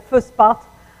say my first part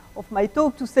of my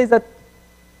talk, to say that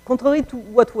contrary to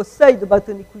what was said about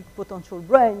an equipotential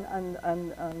brain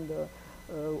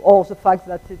or the fact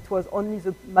that it was only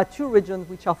the mature regions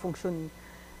which are functioning,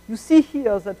 you see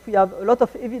here that we have a lot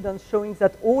of evidence showing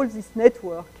that all this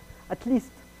network, at least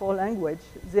for language,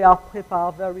 they are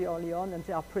prepared very early on and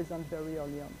they are present very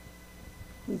early on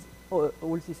with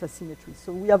all this asymmetry.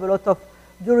 So we have a lot of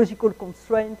biological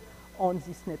constraint on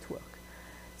this network.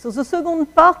 So the second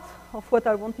part of what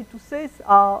I wanted to say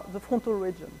are the frontal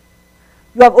region.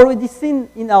 You have already seen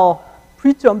in our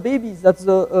preterm babies that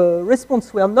the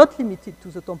response were not limited to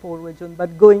the temporal region,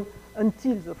 but going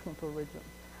until the frontal region.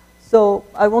 So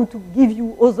I want to give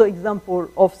you other example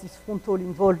of this frontal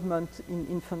involvement in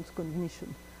infant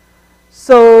cognition.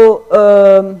 So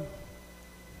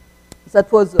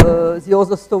that was the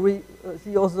other story,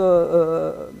 the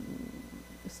other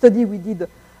study we did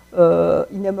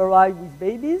in MRI with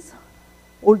babies,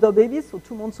 older babies, so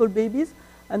 2-month-old babies.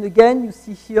 And again, you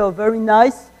see here a very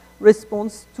nice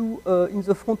response to, in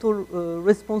the frontal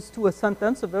response to a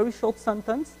sentence, a very short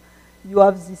sentence. You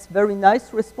have this very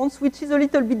nice response, which is a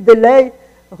little bit delayed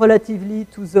relatively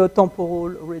to the temporal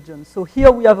region. So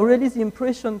here we have really the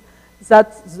impression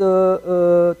that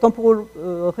the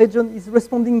temporal region is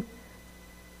responding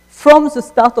from the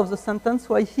start of the sentence,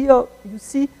 while here you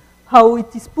see how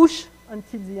it is pushed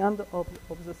until the end of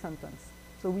the sentence.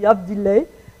 So we have delay,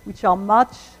 which are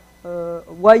much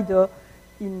wider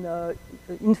in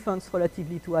infants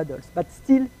relatively to adults, but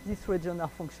still these regions are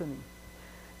functioning.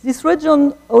 This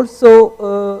region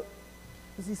also,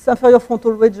 this inferior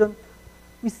frontal region,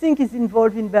 we think is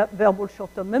involved in verbal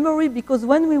short-term memory, because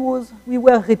when we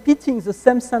were repeating the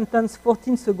same sentence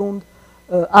 14 seconds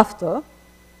after,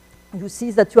 you see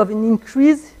that you have an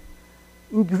increase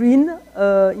in green,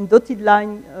 in dotted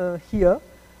line here,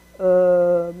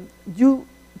 due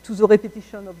to the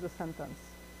repetition of the sentence.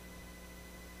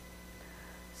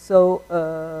 So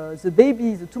the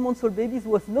babies, the 2-month-old babies,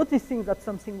 was noticing that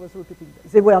something was repeating.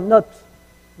 They were not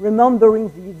remembering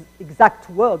the exact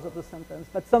words of the sentence,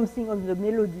 but something on the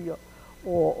melody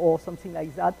or something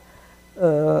like that,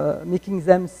 making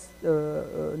them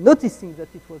noticing that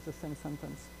it was the same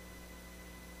sentence.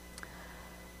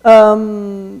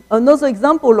 Another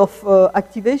example of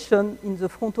activation in the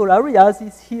frontal areas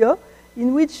is here,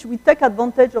 in which we take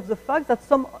advantage of the fact that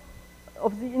some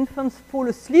of the infants fall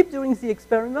asleep during the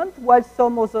experiment, while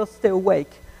some others stay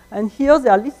awake. And here they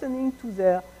are listening to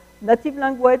their native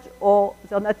language or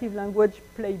their native language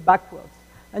played backwards.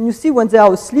 And you see when they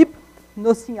are asleep,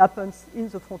 nothing happens in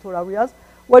the frontal areas,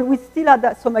 while we still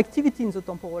had some activity in the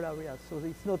temporal areas. So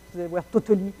it's not, they were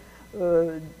totally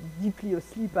deeply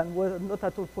asleep and were not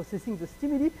at all processing the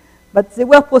stimuli, but they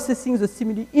were processing the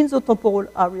stimuli in the temporal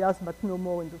areas, but no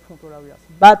more in the frontal areas.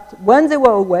 But when they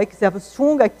were awake, they have a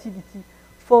strong activity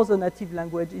for the native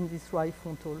language in this right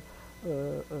frontal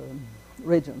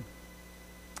region.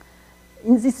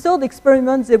 In this third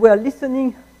experiment, they were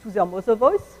listening to their mother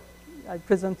voice. I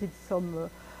presented some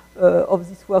of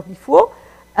this work before.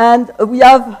 And we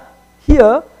have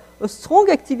here a strong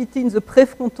activity in the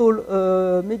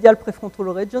prefrontal, medial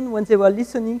prefrontal region when they were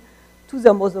listening to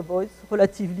their mother voice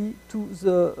relatively to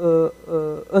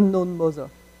the unknown mother.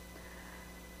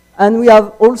 And we have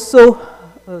also,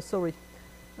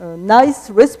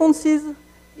 nice responses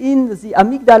in the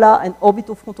amygdala and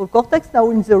orbitofrontal cortex.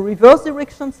 Now in the reverse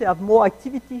direction, they have more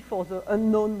activity for the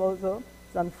unknown mother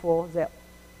than for their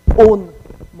own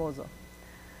mother.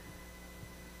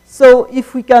 So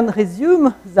if we can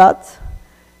resume that,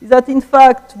 is that in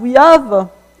fact we have,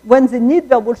 when they need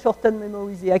verbal short-term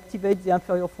memory, they activate the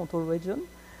inferior frontal region.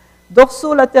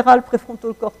 Dorsolateral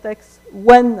prefrontal cortex,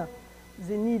 when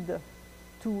they need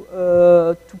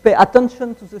to pay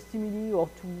attention to the stimuli or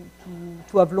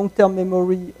to have long-term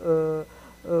memory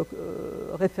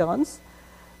reference.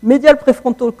 Medial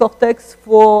prefrontal cortex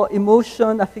for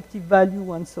emotion, affective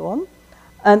value, and so on.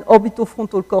 And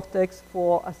orbitofrontal cortex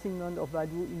for assignment of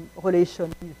value in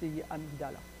relation with the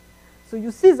amygdala. So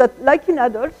you see that, like in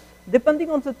adults, depending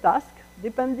on the task,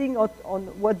 depending on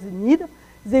what they need,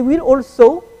 they will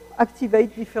also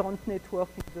activate different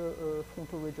networks in the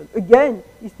frontal region. Again,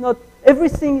 it's not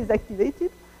everything is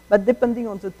activated, but depending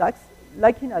on the task,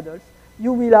 like in adults,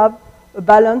 you will have a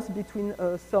balance between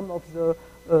some of the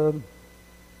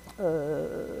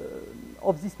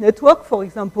of this network. For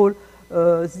example,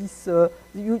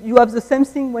 you have the same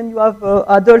thing when you have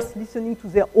adults listening to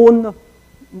their own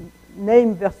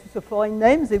name versus a foreign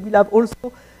name. They will have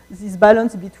also this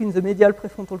balance between the medial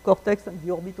prefrontal cortex and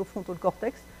the orbitofrontal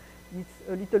cortex. It's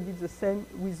a little bit the same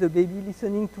with the baby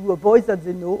listening to a voice that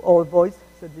they know or a voice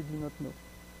that they do not know.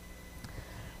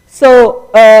 So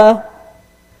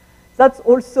that's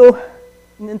also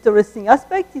an interesting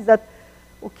aspect, is that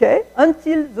okay,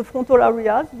 until the frontal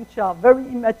areas, which are very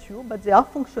immature, but they are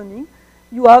functioning,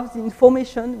 you have the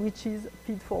information which is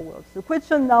feed forward. The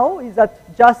question now is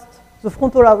that just the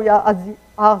frontal area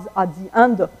are at the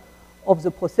end of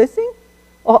the processing,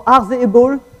 or are they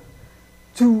able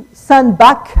to send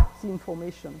back the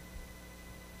information?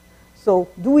 So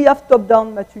do we have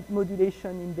top-down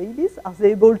modulation in babies? Are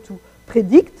they able to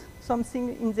predict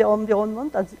something in their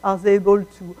environment? Are they able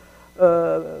to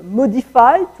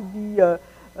modify to be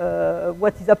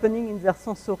what is happening in their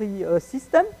sensory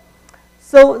system?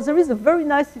 So there is a very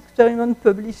nice experiment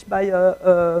published by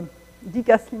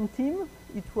Ghislaine team.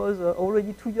 It was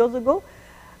already 2 years ago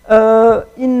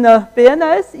in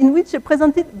PNAS, in which they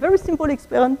presented very simple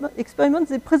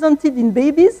experiments. They presented in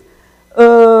babies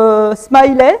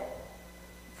smiley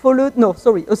followed, no,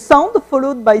 sorry, a sound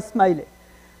followed by smiley.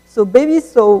 So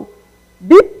babies saw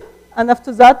beep, and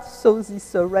after that saw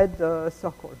this red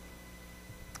circle.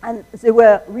 And they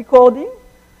were recording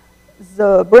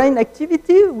the brain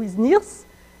activity with NIRS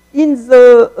in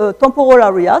the temporal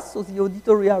areas, so the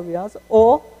auditory areas,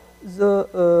 or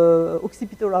the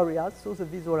occipital areas, so the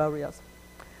visual areas.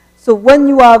 So when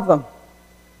you have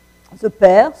the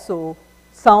pair, so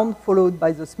sound followed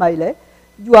by the smiley,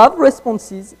 you have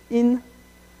responses in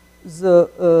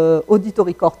the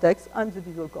auditory cortex and the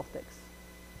visual cortex.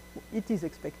 It is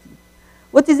expected.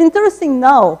 What is interesting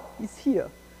now is here.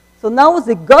 So now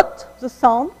they got the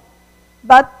sound,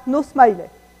 but no smiley.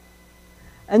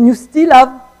 And you still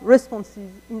have responses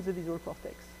in the visual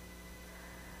cortex.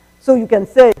 So you can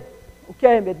say,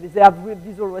 okay, but they have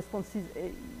visual responses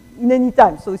in any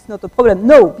time, so it's not a problem.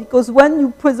 No, because when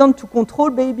you present to control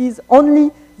babies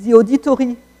only the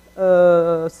auditory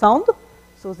sound,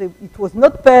 so it was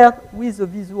not paired with the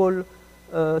visual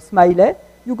smiley,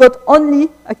 you got only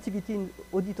activity in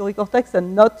auditory cortex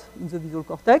and not in the visual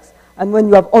cortex. And when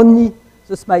you have only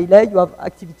the smiley, you have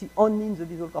activity only in the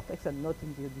visual cortex and not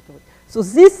in the auditory. So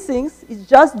these things is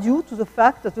just due to the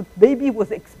fact that the baby was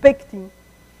expecting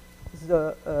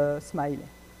the smiley.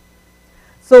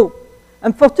 So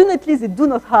unfortunately, they do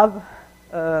not have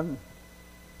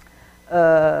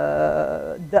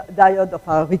diode of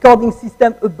a recording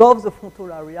system above the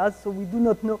frontal areas, so we do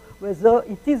not know whether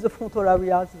it is the frontal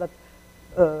areas that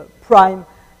prime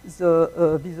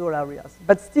the visual areas.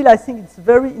 But still, I think it's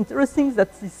very interesting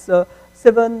that these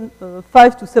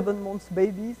 5 to 7 months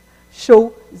babies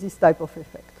show this type of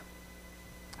effect.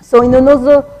 So in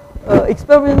another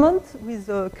experiment with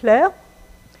Claire,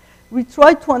 we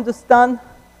try to understand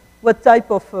what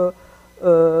type of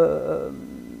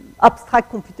abstract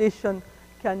computation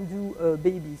can do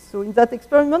babies. So in that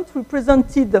experiment, we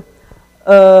presented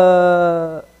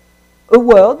a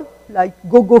word like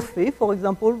gogofe, for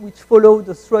example, which followed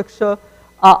the structure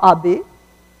AAB.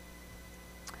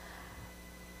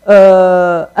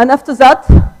 And after that,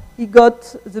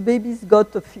 the babies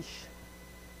got a fish.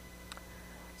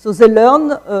 So they learn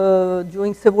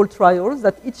during several trials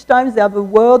that each time they have a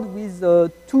word with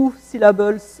 2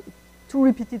 syllables, 2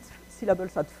 repeated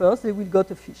syllables at first, they will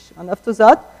get a fish. And after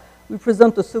that, we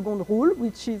present a second rule,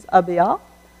 which is ABA,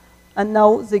 and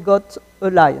now they got a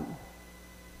lion.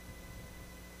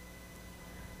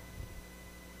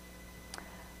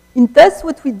 In tests,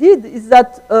 what we did is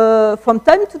that from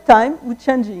time to time, we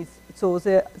changed it. So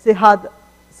they had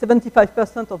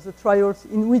 75% of the trials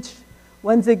in which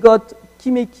when they got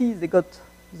Kimeki, they got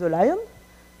the lion.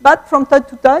 But from time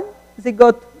to time, they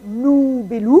got Lou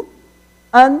Belou,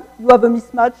 and you have a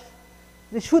mismatch.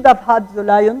 They should have had the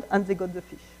lion, and they got the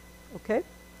fish. Okay?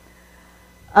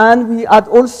 And we had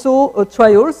also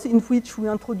trials in which we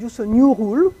introduce a new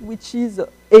rule, which is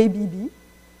ABB,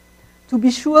 to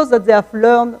be sure that they have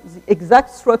learned the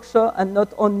exact structure and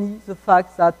not only the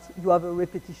fact that you have a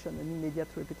repetition, an immediate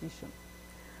repetition.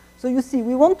 So you see,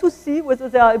 we want to see whether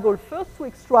they are able first to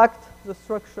extract the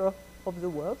structure of the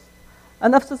words,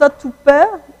 and after that to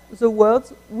pair the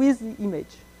words with the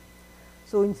image.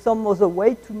 So in some other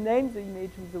way, to name the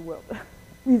image with the word,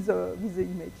 with the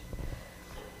image.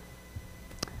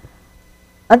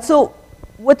 And so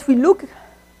what we look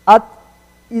at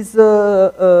is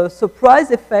a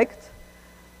surprise effect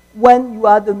when you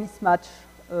add a mismatch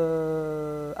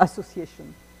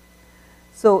association.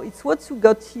 So it's what you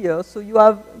got here. So you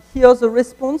have here the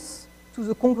response to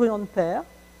the congruent pair,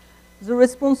 the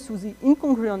response to the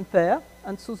incongruent pair,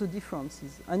 and so the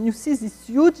differences. And you see this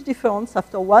huge difference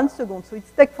after 1 second. So it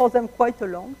takes for them quite a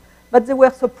long, but they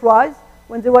were surprised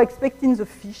when they were expecting the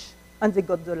fish and they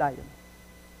got the lion.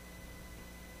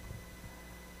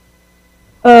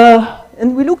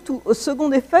 And we look to a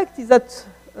second effect is that,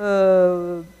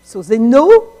 so they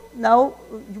know now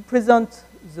you present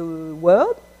the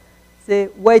word, they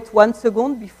wait 1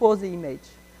 second before the image.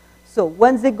 So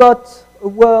when they got a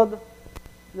word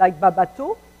like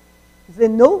babato, they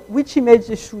know which image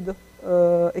they should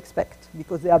expect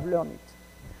because they have learned it.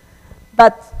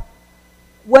 But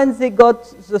when they got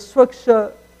the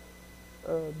structure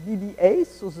BBA,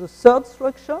 so the third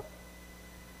structure,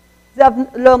 they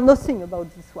have learned nothing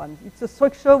about this one. It's a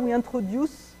structure we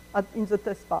introduce in the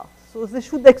test part. So they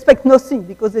should expect nothing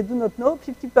because they do not know.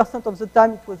 50% of the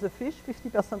time it was a fish,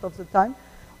 50% of the time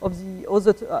of the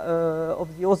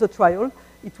other trial,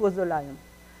 it was a lion.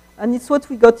 And it's what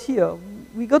we got here.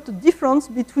 We got a difference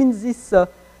between this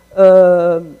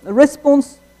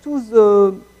response to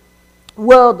the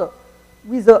word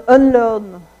with an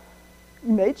unlearned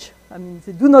image. I mean,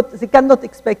 they cannot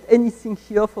expect anything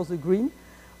here for the green,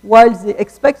 while they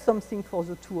expect something for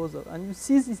the two other. And you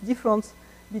see this difference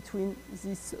between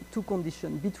these two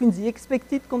conditions, between the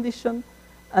expected condition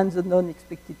and the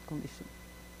non-expected condition.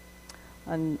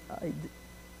 And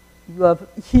you have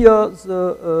here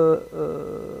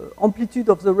the amplitude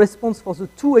of the response for the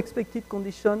two expected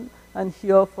conditions, and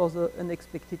here for the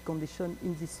unexpected condition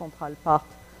in the central part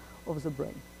of the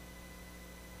brain.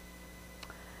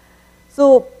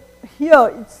 So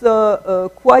here it's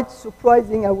quite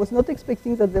surprising. I was not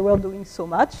expecting that they were doing so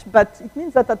much, but it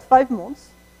means that at 5 months,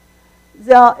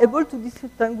 they are able to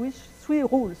distinguish 3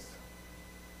 rules.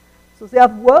 So they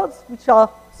have words which are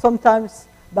sometimes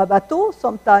babato,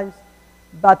 sometimes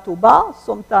batoba,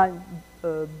 sometimes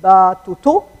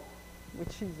batoto,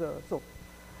 which is so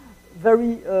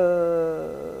very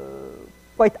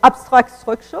quite abstract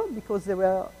structure because they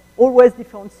were always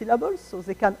different syllables, so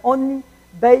they can only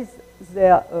base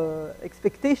their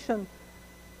expectation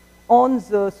on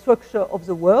the structure of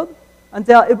the word, and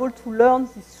they are able to learn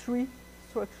these 3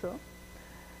 structures.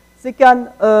 They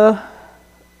can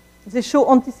they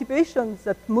show anticipations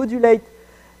that modulate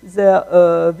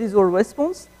their visual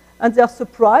response, and they are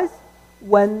surprised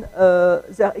when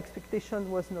their expectation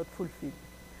was not fulfilled.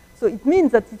 So it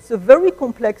means that it's a very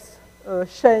complex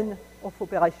chain of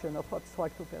operation, of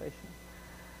abstract operation.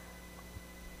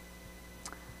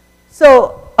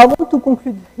 So I want to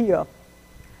conclude here.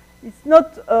 It's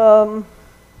not, I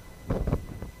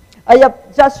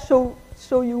have just show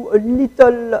you a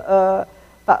little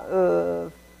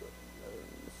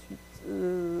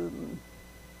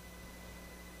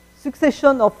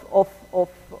succession of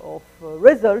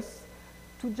results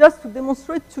to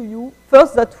demonstrate to you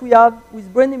first that we have,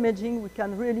 with brain imaging, we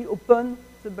can really open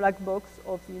the black box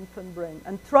of the infant brain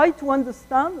and try to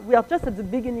understand. We are just at the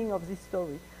beginning of this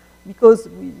story because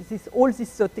all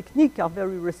these techniques are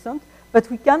very recent, but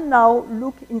we can now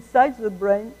look inside the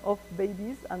brain of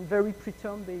babies and very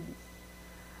preterm babies.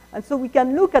 And so we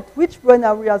can look at which brain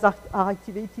areas are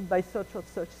activated by such or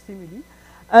such stimuli,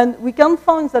 and we can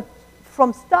find that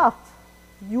from start,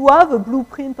 you have a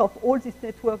blueprint of all these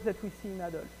networks that we see in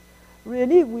adults.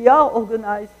 Really, we are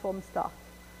organized from start.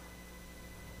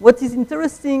 What is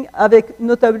interesting, avec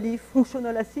notably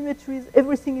functional asymmetries,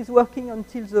 everything is working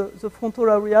until the frontal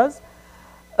areas.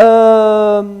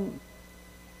 But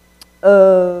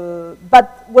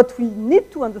what we need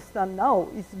to understand now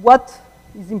is what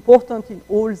is important in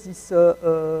all this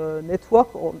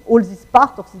network, or all this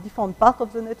part of the different part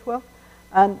of the network,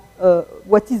 and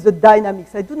what is the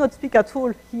dynamics. I do not speak at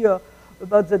all here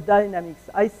about the dynamics.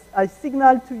 I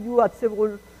signaled to you at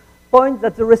several points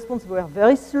that the response were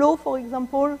very slow, for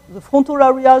example. The frontal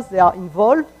areas, they are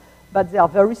involved, but they are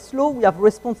very slow. We have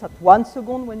response at 1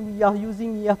 second when we are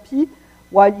using ERP,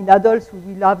 while in adults we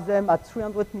will have them at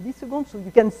 300 milliseconds, so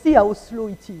you can see how slow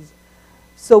it is.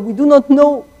 So we do not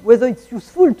know whether it's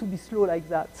useful to be slow like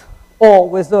that, or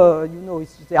whether, you know,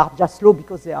 they are just slow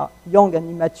because they are young and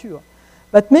immature.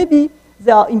 But maybe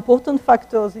there are important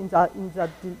factors in that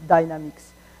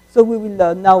dynamics. So we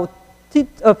will now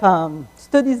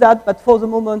study that, but for the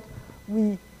moment,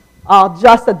 we are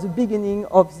just at the beginning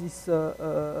of this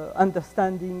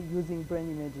understanding using brain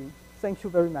imaging. Thank you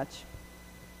very much.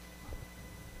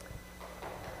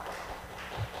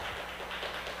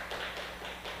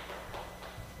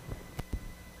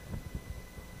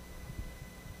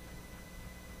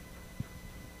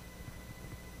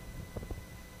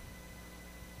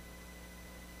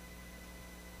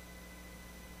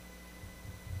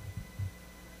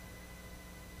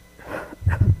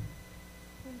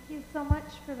 So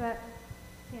much for that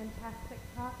fantastic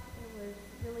talk. It was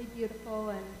really beautiful,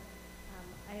 and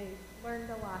I learned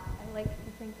a lot. I like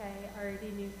to think I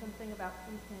already knew something about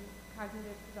infant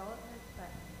cognitive development, but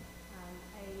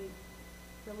I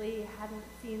really hadn't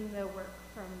seen the work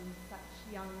from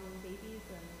such young babies,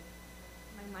 and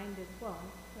my mind is blown,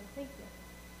 so thank you.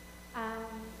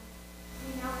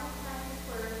 We now have time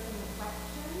for some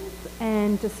questions.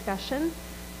 and discussion.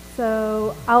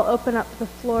 So I'll open up the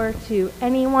floor to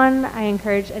anyone. I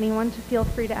encourage anyone to feel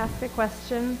free to ask a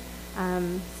question.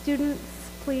 Students,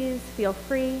 please feel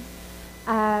free.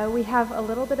 We have a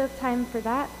little bit of time for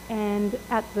that, and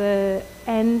at the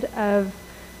end of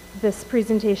this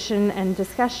presentation and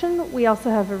discussion, we also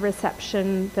have a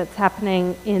reception that's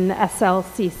happening in the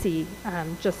SLCC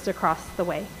just across the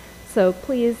way. So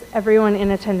please, everyone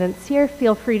in attendance here,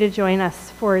 feel free to join us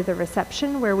for the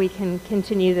reception where we can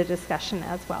continue the discussion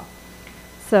as well.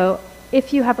 So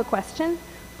if you have a question,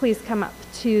 please come up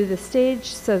to the stage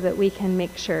so that we can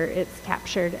make sure it's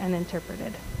captured and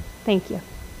interpreted. Thank you.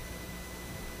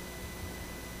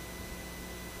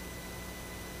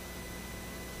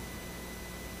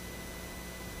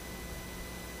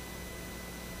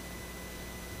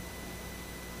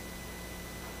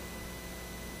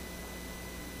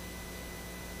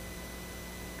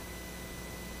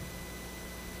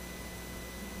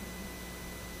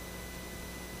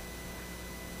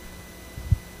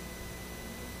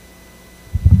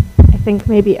 I think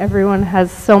maybe everyone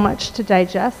has so much to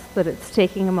digest that it's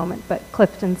taking a moment, but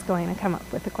Clifton's going to come up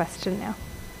with a question now.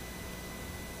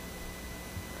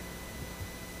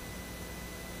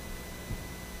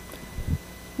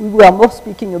 We were more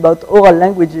speaking about oral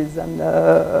languages and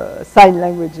sign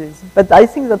languages, but I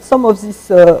think that some of these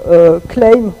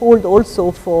claims hold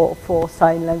also for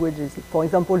sign languages. For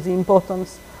example, the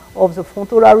importance of the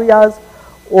frontal areas,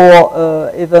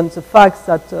 or even the fact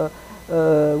that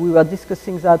we were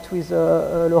discussing that with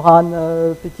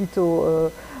Laurent Petito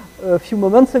a few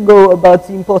moments ago about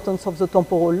the importance of the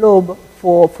temporal lobe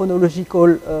for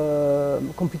phonological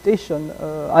computation,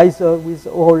 either with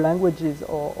oral languages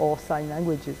or sign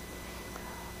languages.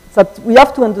 That we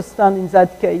have to understand in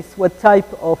that case what type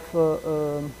of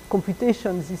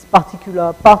computation this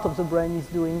particular part of the brain is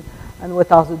doing and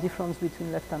what are the differences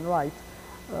between left and right.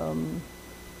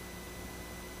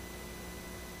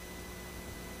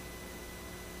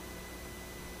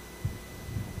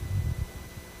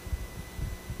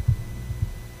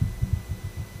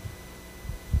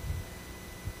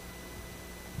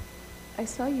 I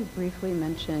saw you briefly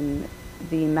mention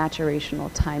the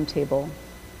maturational timetable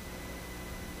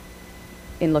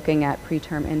in looking at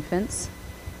preterm infants,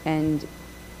 and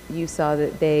you saw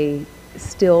that they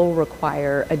still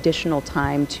require additional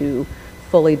time to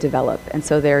fully develop, and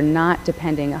so they're not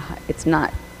depending, it's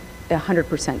not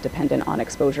 100% dependent on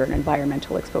exposure and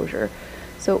environmental exposure.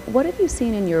 So what have you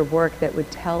seen in your work that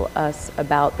would tell us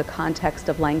about the context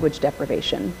of language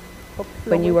deprivation?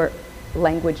 When you were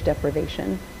language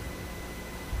deprivation?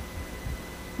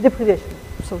 Deprivation,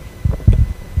 sorry.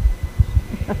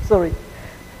 Sorry.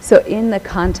 So in the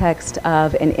context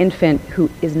of an infant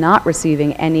who is not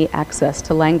receiving any access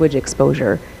to language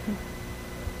exposure,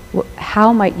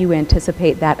 how might you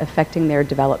anticipate that affecting their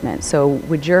development? So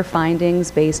would your findings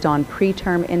based on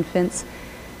preterm infants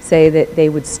say that they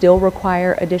would still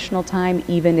require additional time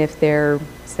even if they're,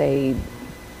 say,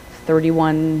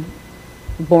 born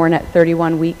at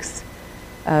 31 weeks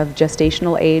of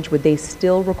gestational age? Would they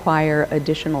still require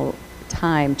additional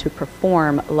time to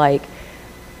perform like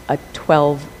a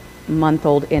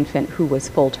 12-month-old infant who was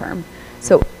full term?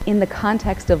 So in the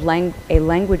context of a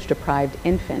language-deprived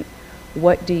infant,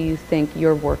 what do you think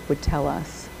your work would tell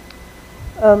us?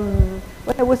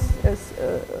 What I was,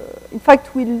 in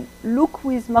fact, we'll look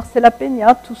with Marcela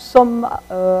Peña to some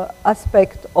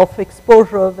aspect of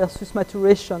exposure versus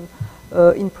maturation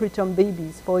in preterm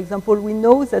babies. For example, we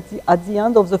know that at the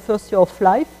end of the first year of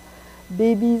life,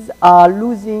 babies are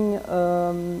losing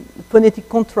phonetic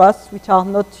contrasts which are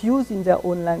not used in their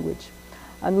own language.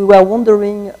 And we were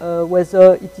wondering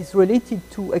whether it is related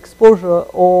to exposure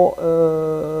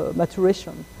or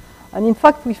maturation. And in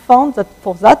fact, we found that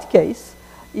for that case,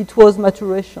 it was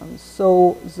maturation.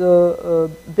 So the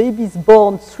babies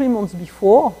born 3 months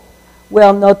before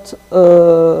were not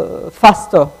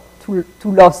faster to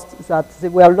lost that. They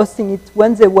were losing it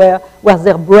when where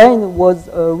their brain was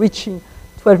reaching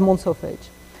 12 months of age.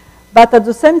 But at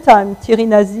the same time, Thierry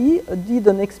Nazy did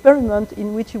an experiment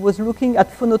in which he was looking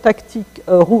at phonotactic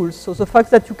rules. So the fact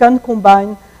that you can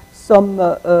combine some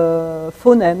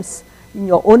phonemes in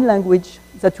your own language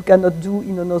that you cannot do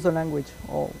in another language,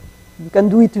 or you can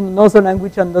do it in another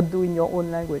language and not do in your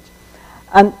own language.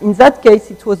 And in that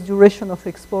case, it was duration of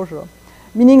exposure,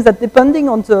 meaning that depending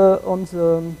on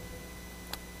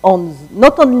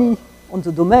not only on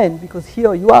the domain, because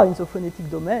here you are in the phonetic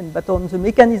domain, but on the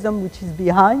mechanism which is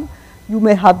behind, you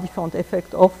may have different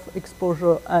effects of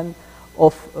exposure and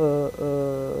of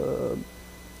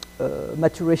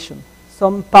maturation.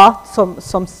 Some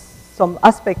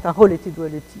aspects are related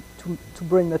to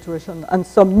brain maturation, and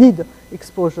some need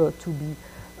exposure to be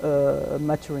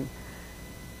maturing.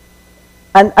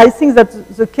 And I think that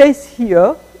the case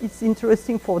here is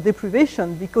interesting for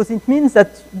deprivation because it means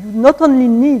that you not only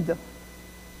need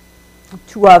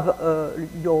to have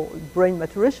your brain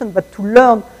maturation, but to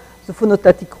learn the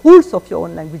phonotatic rules of your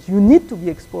own language, you need to be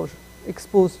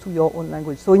exposed to your own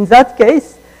language. So in that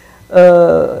case,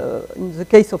 in the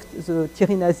case of the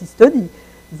Thierry Nazy study,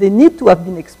 they need to have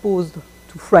been exposed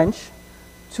to French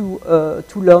to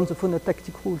learn the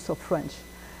phonotactic rules of French.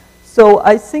 So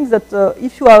I think that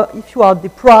if you are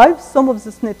deprived, some of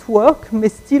this network may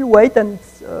still wait, and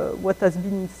it's what has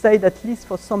been said at least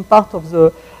for some part of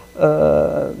the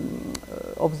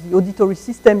auditory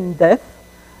system in deaf,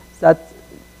 that,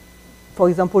 for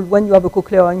example, when you have a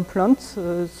cochlear implant,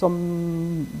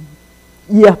 some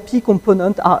ERP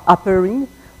components are appearing,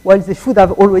 while they should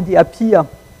have already appeared,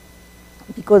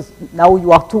 because now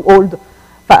you are too old.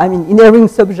 I mean, in hearing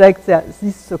subjects,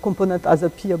 this component has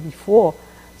appeared before.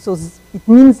 So it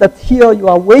means that here you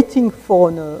are waiting for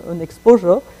an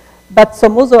exposure, but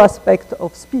some other aspect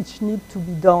of speech need to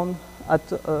be done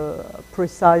at a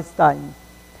precise time.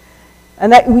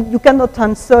 And you cannot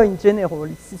answer in general.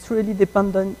 It's really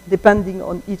depending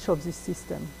on each of these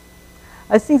systems.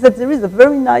 I think that there is a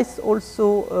very nice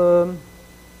also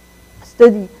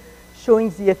study showing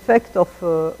the effect of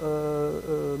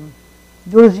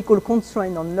biological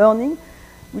constraint on learning,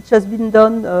 which has been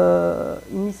done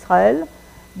in Israel,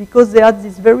 because they had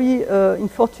this very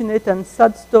unfortunate and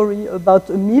sad story about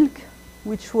a milk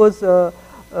which was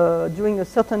during a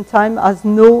certain time has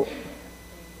no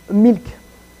milk.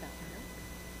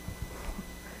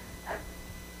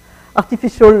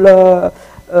 Artificial,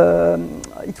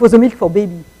 it was a milk for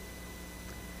baby.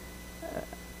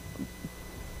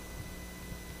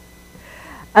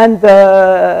 And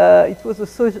it was a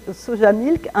soja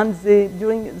milk, and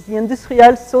during the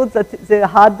industrial thought that they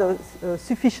had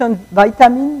sufficient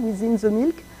vitamin within the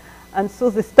milk, and so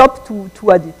they stopped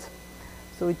to add it.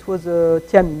 So it was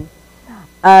thiamine.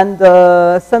 And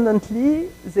suddenly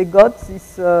they got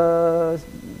this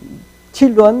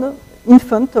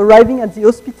infant arriving at the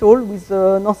hospital with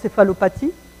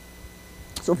encephalopathy,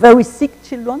 so very sick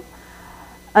children.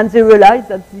 And they realized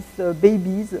that these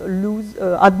babies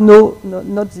had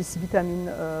not this vitamin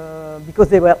because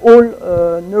they were all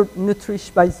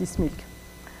nourished by this milk.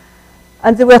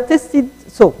 And they were tested,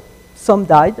 so some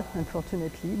died,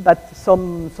 unfortunately, but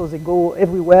some, so they go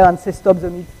everywhere and say stop the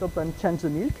milk, stop and change the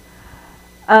milk.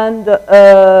 And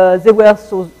they were,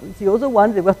 so the other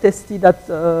ones, they were tested at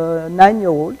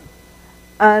 9-year-old,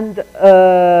 and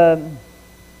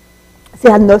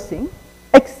they had nothing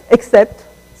except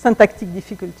syntactic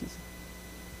difficulties.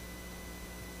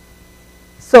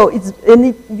 So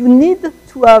you need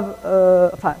to have,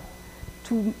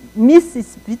 to miss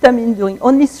this vitamin during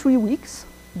only 3 weeks,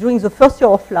 during the first year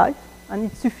of life, and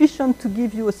it's sufficient to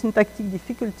give you a syntactic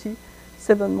difficulty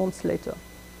 7 months later,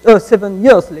 7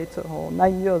 years later, or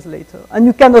 9 years later, and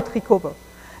you cannot recover.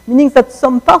 Meaning that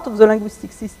some part of the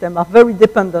linguistic system are very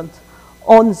dependent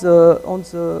on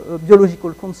the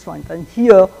biological constraint, and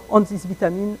here on this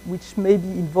vitamin, which may be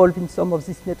involved in some of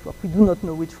this network. We do not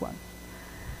know which one.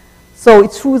 So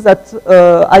it's true that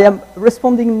I am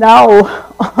responding now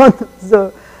on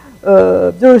the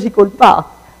biological part.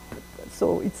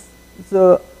 So it's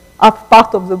the half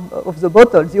part of the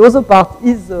bottle. The other part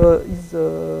is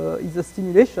the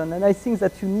stimulation, and I think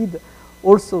that you need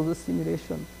also the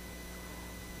stimulation.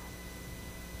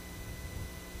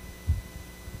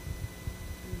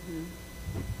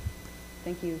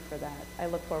 Thank you for that. I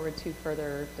look forward to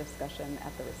further discussion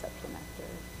at the reception after.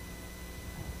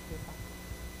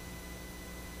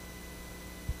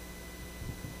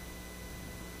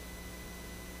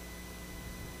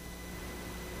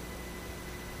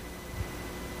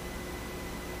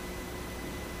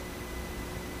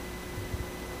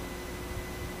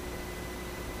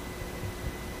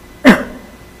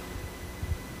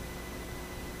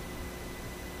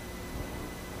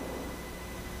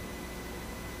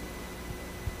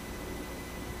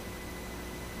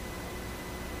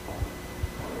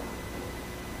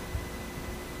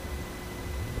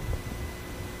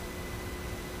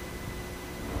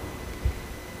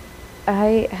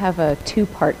 I have a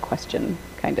two-part question,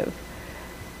 kind of.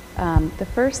 The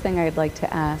first thing I'd like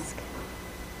to ask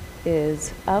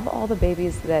is, of all the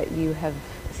babies that you have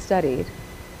studied,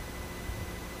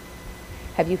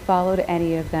 have you followed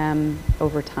any of them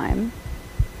over time?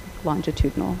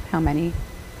 Longitudinal, how many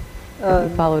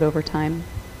have you followed over time?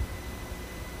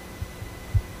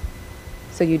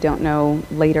 So you don't know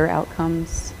later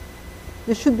outcomes?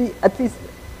 There should be at least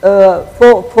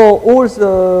for all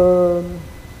the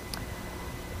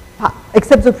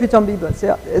except the preterm babies.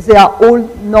 They are all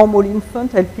normal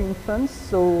infants, healthy infants,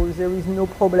 so there is no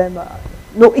problem,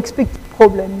 no expected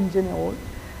problem in general.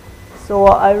 So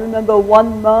I remember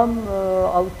one mom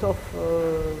out of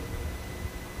a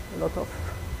lot of,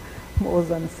 more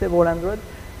than several hundred,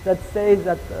 that says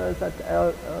that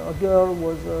a girl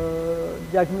was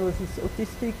diagnosed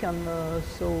autistic, and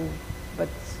but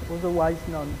otherwise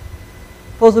none.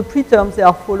 For the preterms, they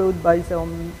are followed by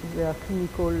their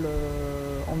clinical,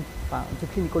 the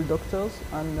clinical doctors,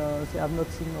 and they have not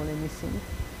signaled anything.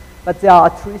 But they are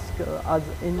at risk as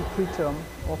any preterm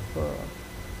of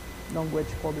language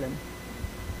problem.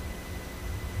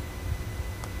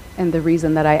 And the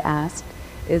reason that I asked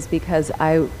is because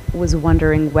I was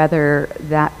wondering whether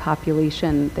that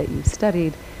population that you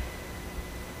studied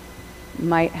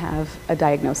might have a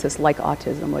diagnosis like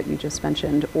autism, what you just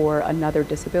mentioned, or another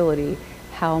disability.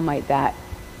 How might that,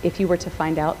 if you were to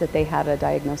find out that they had a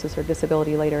diagnosis or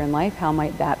disability later in life, how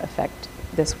might that affect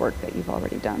this work that you've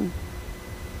already done?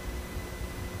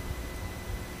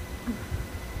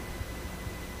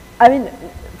 I mean,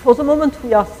 for the moment,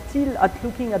 we are still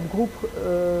looking at group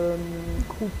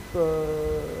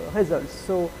results.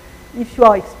 So if you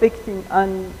are expecting,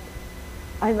 and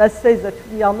I must say that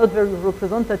we are not very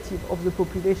representative of the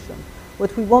population.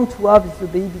 What we want to have is the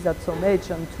babies at some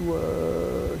age and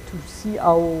to see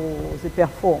how they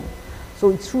perform. So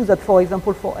it's true that, for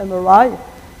example, for MRI,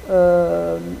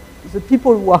 the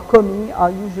people who are coming are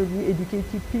usually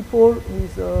educated people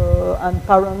with, and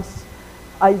parents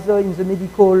either in the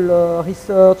medical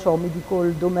research or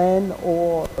medical domain,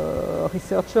 or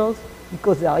researchers,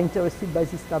 because they are interested by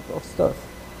this type of stuff.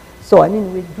 So I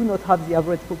mean, we do not have the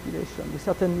average population. We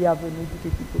certainly have an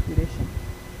educated population.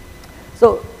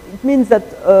 So it means that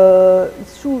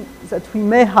it's true that we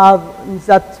may have in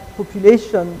that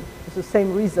population the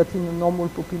same risk that in a normal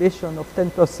population of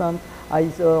 10%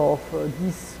 either of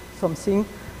this something,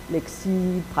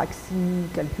 lexi, praxi,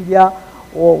 calculia,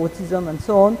 or autism and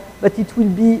so on, but it will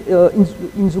be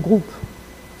in the group.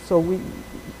 So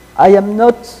I am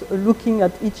not looking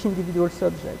at each individual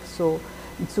subject, so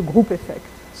it's a group effect.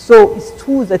 So it's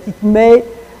true that it may,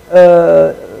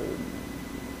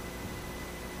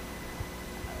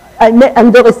 I may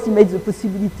underestimate the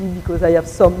possibility because I have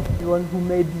some children who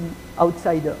may be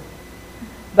outsider.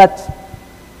 But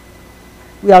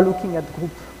we are looking at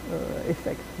group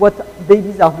effect. What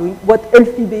babies are doing, what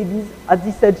healthy babies at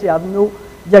this age, they have no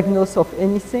diagnosis of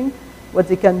anything, what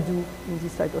they can do in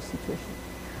this type of situation.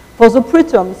 For the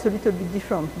preterm, it's a little bit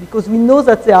different because we know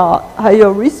that there are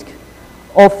higher risk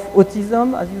of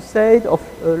autism, as you said, of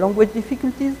language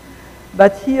difficulties,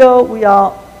 but here we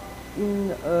are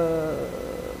in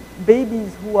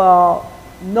babies who are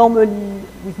normally,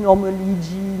 with normal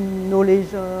EEG, no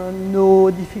lesion, no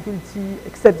difficulty,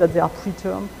 except that they are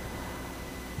preterm.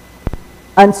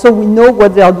 And so we know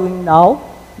what they are doing now.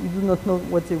 We do not know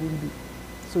what they will be.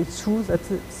 So it's true that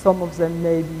some of them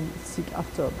may be sick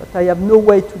after, but I have no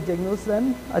way to diagnose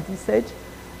them at this age,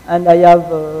 and I have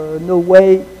no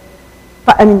way.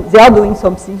 I mean, they are doing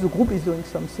something, the group is doing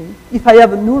something. If I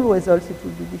have a null result, it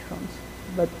will be different.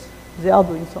 But they are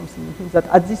doing something. It means that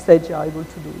at this stage, they are able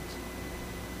to do it.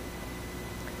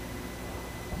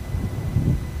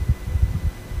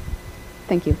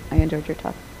 Thank you. I enjoyed your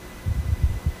talk.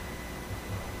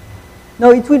 Now,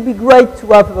 it will be great to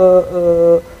have,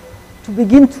 to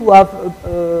begin to have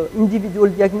individual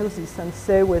diagnosis and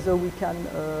say whether we can,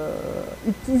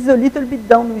 it is a little bit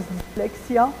down with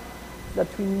dyslexia, that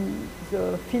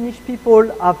the Finnish people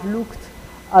have looked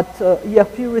at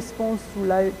ERP response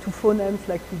to phonemes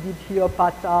like we did here,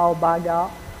 pata or baga,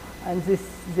 and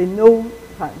they know,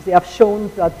 they have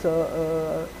shown that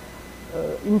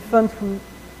infants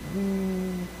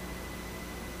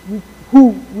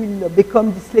who will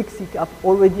become dyslexic have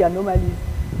already anomalies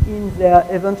in their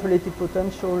event-related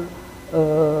potential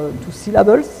to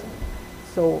syllables.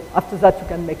 So after that, you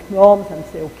can make norms and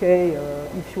say, okay,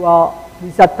 if you are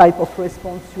with that type of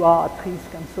response, you are at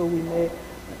risk, and so we may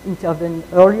intervene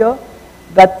earlier.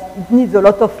 But it needs a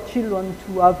lot of children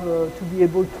to have to be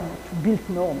able to build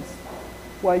norms.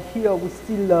 While here we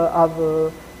still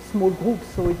have small groups,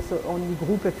 so it's only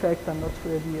group effect and not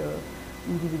really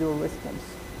individual response.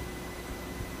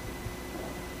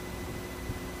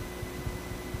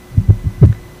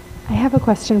 I have a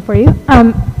question for you.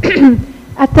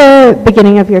 At the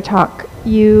beginning of your talk,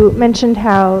 you mentioned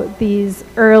how these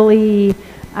early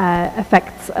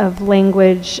effects of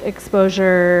language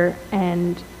exposure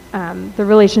and the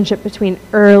relationship between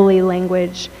early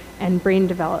language and brain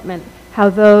development, how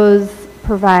those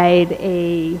provide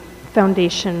a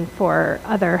foundation for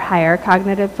other higher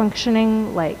cognitive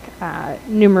functioning, like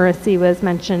numeracy was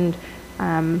mentioned,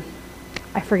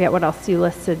 I forget what else you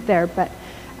listed there, but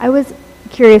I was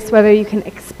curious whether you can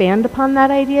expand upon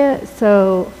that idea.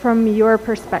 So from your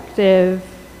perspective,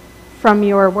 from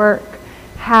your work,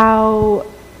 how,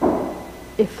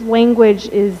 if language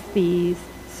is the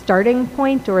starting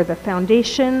point or the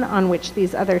foundation on which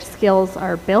these other skills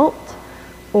are built,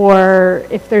 or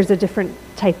if there's a different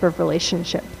type of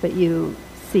relationship that you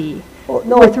see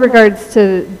with regards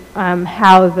to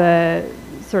how the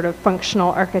sort of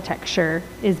functional architecture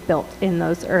is built in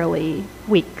those early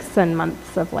weeks and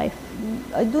months of life.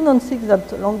 I do not think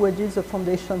that language is a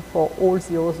foundation for all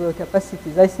the other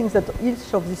capacities. I think that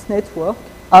each of these networks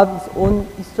have its own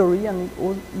history and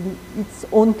its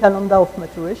own calendar of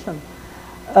maturation.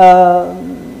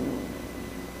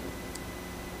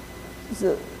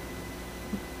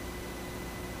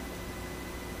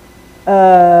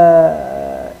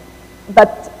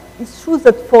 But it's true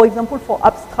that, for example, for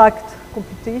abstract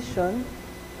computation,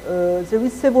 there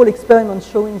is several experiments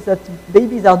showing that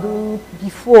babies are doing it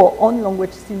before on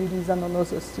language stimuli than on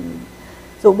other stimuli.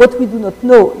 So what we do not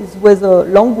know is whether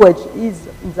language is,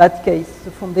 in that case,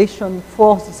 the foundation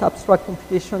for this abstract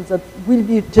computation that will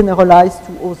be generalized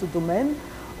to other domains,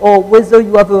 or whether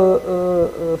you have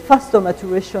a faster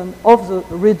maturation of the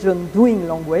region doing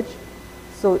language,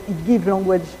 so it gives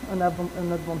language an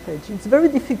advantage. It's very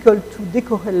difficult to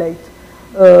decorrelate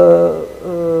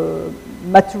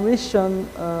maturation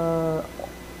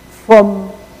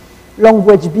from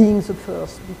language being the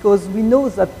first, because we know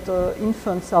that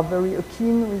infants are very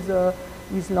keen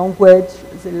with language.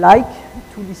 They like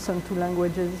to listen to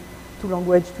languages,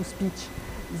 to speech.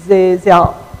 They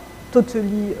are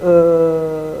totally,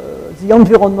 the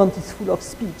environment is full of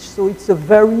speech, so it's a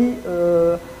very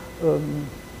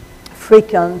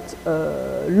frequent,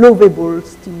 lovable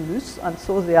stimulus, and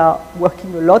so they are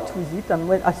working a lot with it,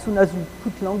 and as soon as you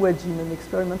put language in an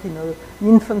experiment, in an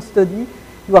infant study,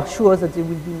 you are sure that they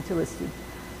will be interested.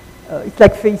 It's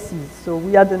like faces. So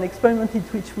we had an experiment in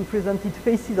which we presented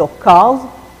faces of cars,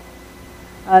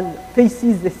 and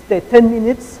faces, they stay 10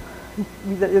 minutes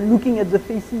with, looking at the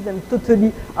faces and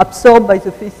totally absorbed by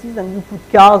the faces, and you put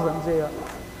cars and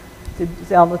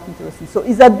they are not interested. So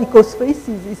is that because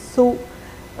faces is so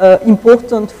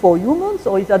important for humans,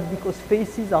 or is that because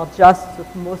faces are just the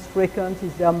most frequent,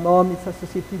 is their mom, it's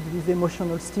associated with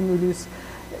emotional stimulus,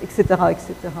 etc.,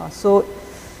 etc. So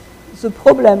the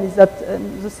problem is that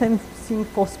the same thing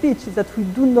for speech is that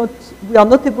we are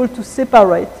not able to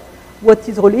separate what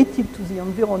is related to the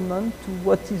environment to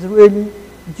what is really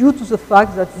due to the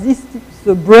fact that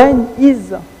the brain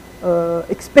is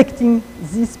expecting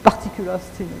this particular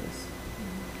stimulus.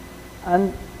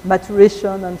 And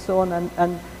maturation and so on,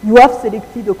 and you have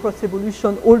selected across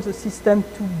evolution all the system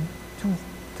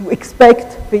to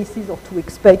expect faces or to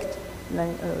expect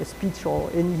speech or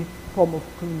any form of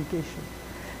communication.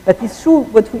 But it's true,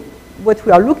 what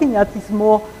we are looking at is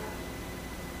more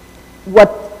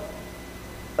what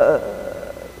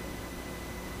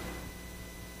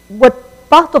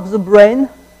part of the brain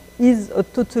is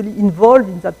totally involved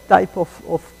in that type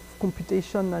of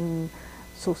computation and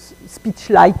so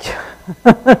speech-like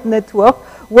network,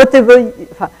 whatever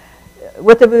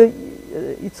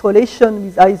its relation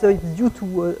with, either it's due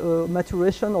to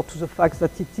maturation or to the fact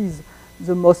that it is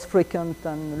the most frequent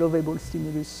and lovable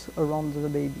stimulus around the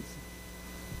babies.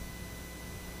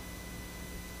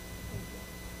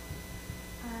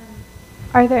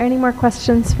 Are there any more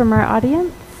questions from our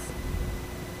audience?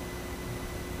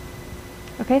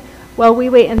 Okay. While we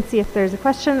wait and see if there's a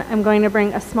question, I'm going to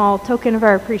bring a small token of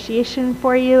our appreciation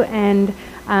for you, and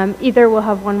either we'll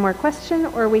have one more question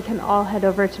or we can all head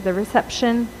over to the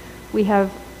reception. We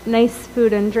have nice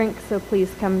food and drink, so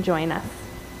please come join us.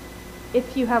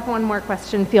 If you have one more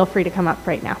question, feel free to come up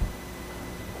right now.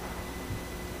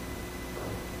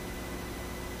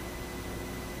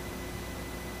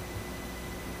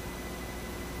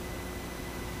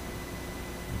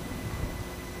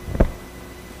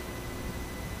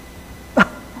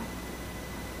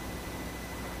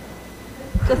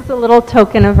 Just a little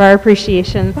token of our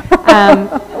appreciation.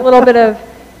 A little bit of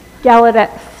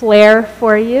Gallaudet flair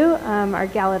for you, our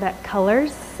Gallaudet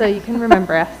colors, so you can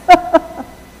remember us.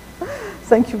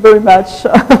 Thank you very much.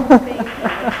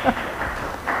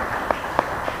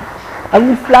 I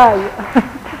will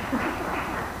fly.